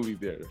those movie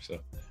theaters. So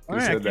all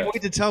right, I can't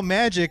wait to tell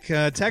Magic,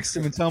 text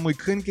him and tell him we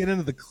couldn't get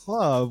into the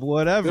club.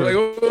 Whatever. They're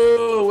like,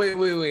 "Oh,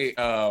 wait.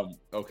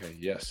 Okay,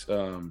 yes.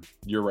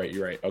 You're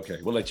right. Okay,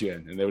 we'll let you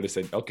in." And they would have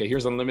said, "Okay,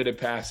 here's unlimited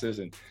passes,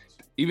 and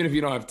even if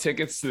you don't have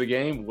tickets to the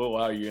game, we'll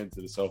allow you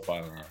into the SoFi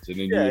Lounge." And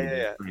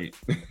then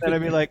And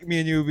I'd be like, me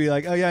and you would be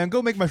like, "Oh yeah, and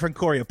go make my friend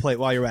Corey a plate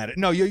while you're at it."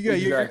 No,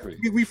 exactly.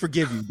 We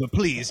forgive you, but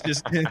please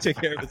just take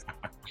care of it.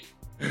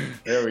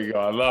 There we go.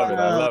 I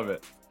love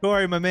it.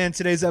 Corey, my man,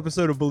 today's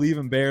episode of Believe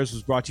in Bears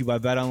was brought to you by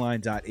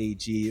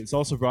BetOnline.ag. It's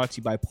also brought to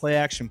you by Play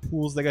Action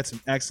Pools. They got some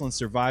excellent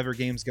Survivor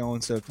games going.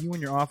 So if you and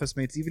your office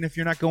mates, even if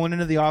you're not going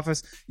into the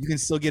office, you can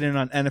still get in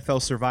on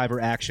NFL Survivor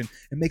action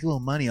and make a little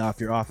money off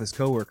your office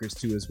coworkers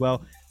too as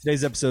well.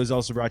 Today's episode is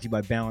also brought to you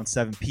by Balance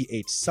 7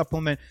 pH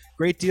Supplement.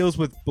 Great deals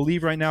with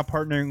Believe right now,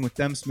 partnering with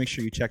them, so make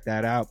sure you check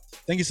that out.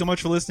 Thank you so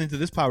much for listening to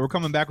this pod. We're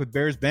coming back with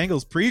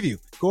Bears-Bengals preview.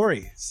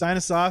 Corey, sign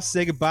us off,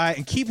 say goodbye,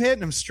 and keep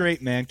hitting them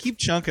straight, man. Keep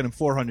chunking them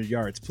 400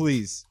 yards,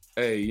 please.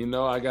 Hey, you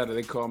know,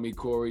 they call me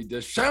Corey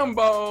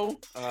DeChambeau.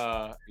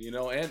 You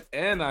know,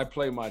 and I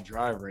play my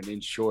driver an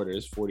inch shorter.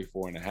 It's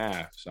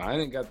 44.5. So I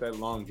didn't got that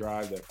long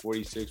drive, that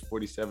 46,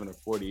 47, or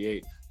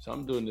 48. So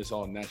I'm doing this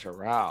all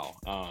natural.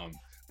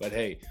 But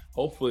hey,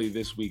 hopefully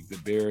this week the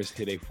Bears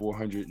hit a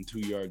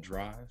 402-yard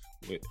drive,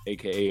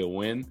 aka a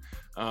win.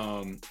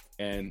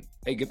 And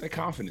hey, get that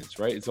confidence,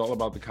 right? It's all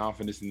about the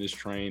confidence in this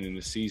train in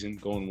the season.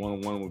 Going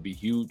 1-1 would be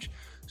huge.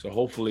 So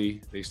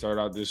hopefully they start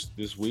out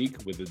this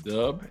week with a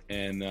dub,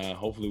 and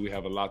hopefully we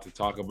have a lot to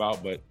talk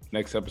about. But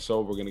next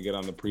episode, we're going to get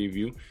on the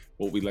preview,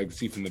 what we'd like to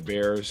see from the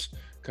Bears,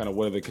 kind of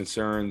what are the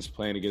concerns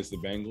playing against the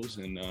Bengals,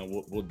 and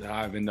we'll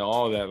dive into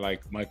all of that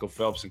like Michael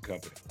Phelps and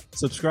company.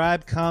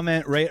 Subscribe,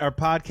 comment, rate our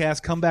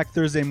podcast. Come back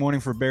Thursday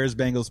morning for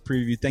Bears-Bengals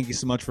preview. Thank you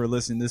so much for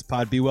listening to this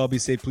pod. Be well, be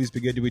safe, please be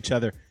good to each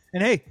other.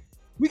 And hey,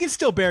 we can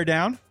still bear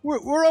down. We're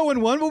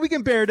 0-1, but we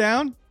can bear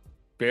down.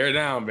 Bear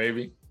down,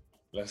 baby.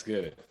 Let's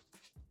get it.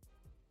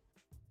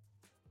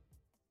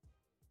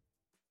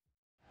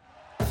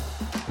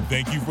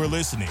 Thank you for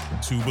listening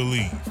to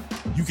Believe.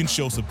 You can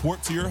show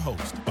support to your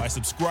host by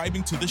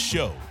subscribing to the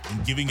show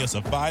and giving us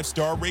a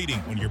 5-star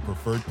rating on your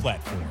preferred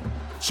platform.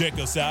 Check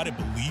us out at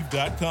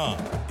Believe.com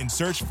and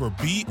search for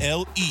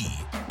BLEAV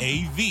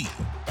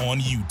on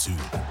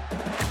YouTube.